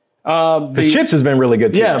 Because Chips has been really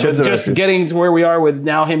good too. Yeah, Chips but just getting to where we are with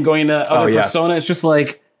now him going to other Persona. It's just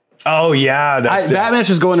like. Oh, yeah. Batman's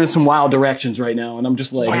just going in some wild directions right now. And I'm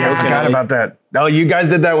just like, I forgot about that. Oh, you guys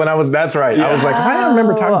did that when that's right. Yeah. I was like, I don't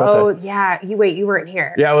remember talking about that. Oh, yeah. You weren't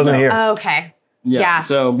here. Yeah, I wasn't here. Oh, okay. Yeah.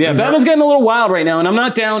 So, Batman's getting a little wild right now. And I'm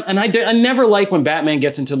not down. And I never like when Batman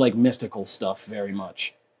gets into like mystical stuff very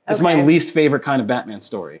much. It's my least favorite kind of Batman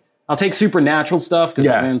story. I'll take supernatural stuff because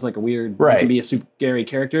Batman's like a weird, he can be a super scary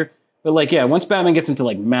character. But like, once Batman gets into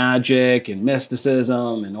like magic and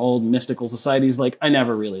mysticism and old mystical societies, like I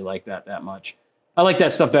never really liked that much. I like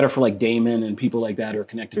that stuff better for like Damon and people like that who are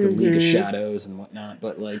connected to League of Shadows and whatnot.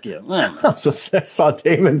 But like, I saw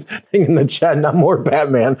Damon's thing in the chat, not more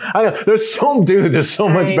Batman. There's so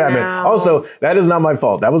much Batman. Also, that is not my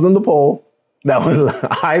fault. That was in the poll.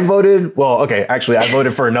 I voted. Well, okay, actually, I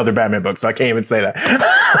voted for another Batman book, so I can't even say that.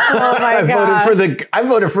 Oh my gosh. I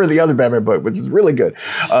voted for the other Batman book, which is really good.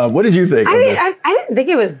 What did you think? I didn't think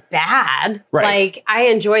it was bad. Right. Like I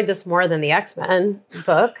enjoyed this more than the X-Men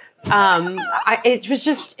book. It was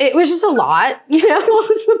just a lot, you know.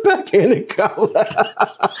 It's just backhanded comment.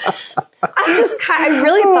 I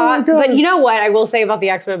really thought, but you know what I will say about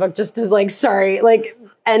the X-Men book, just to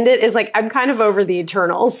end it is like I'm kind of over the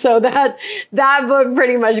Eternals, so that book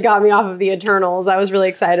pretty much got me off of the Eternals. I was really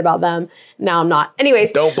excited about them. Now I'm not.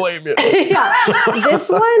 Anyways, don't blame you.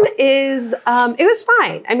 This one is it was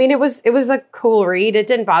fine. I mean, it was a cool read. It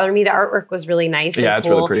didn't bother me. The artwork was really nice. Yeah, and it's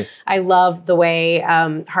really pretty. I love the way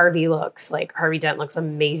Harvey looks. Like Harvey Dent looks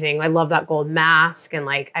amazing. I love that gold mask and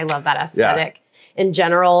like I love that aesthetic in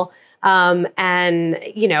general. And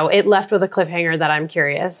it left with a cliffhanger that I'm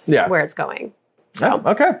curious where it's going. So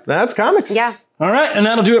okay, that's comics. Yeah. All right, and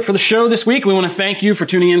that'll do it for the show this week. We want to thank you for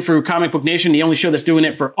tuning in for Comic Book Nation, the only show that's doing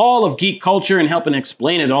it for all of geek culture and helping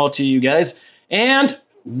explain it all to you guys. And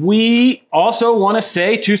we also want to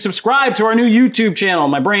say to subscribe to our new YouTube channel.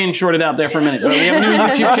 My brain shorted out there for a minute, but we have a new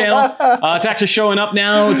YouTube channel. It's actually showing up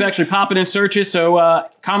now. It's actually popping in searches. So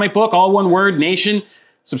Comic Book, all one word, Nation.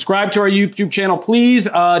 Subscribe to our YouTube channel, please.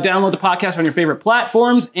 Download the podcast on your favorite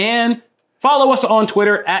platforms and follow us on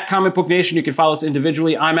Twitter at Comic Book Nation. You can follow us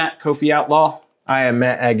individually. I'm at Kofi Outlaw. I am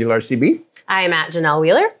Matt Aguilar CB. I am at Janelle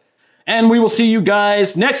Wheeler. And we will see you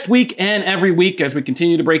guys next week and every week as we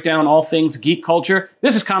continue to break down all things geek culture.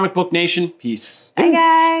 This is Comic Book Nation. Peace. Bye,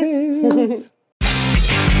 guys.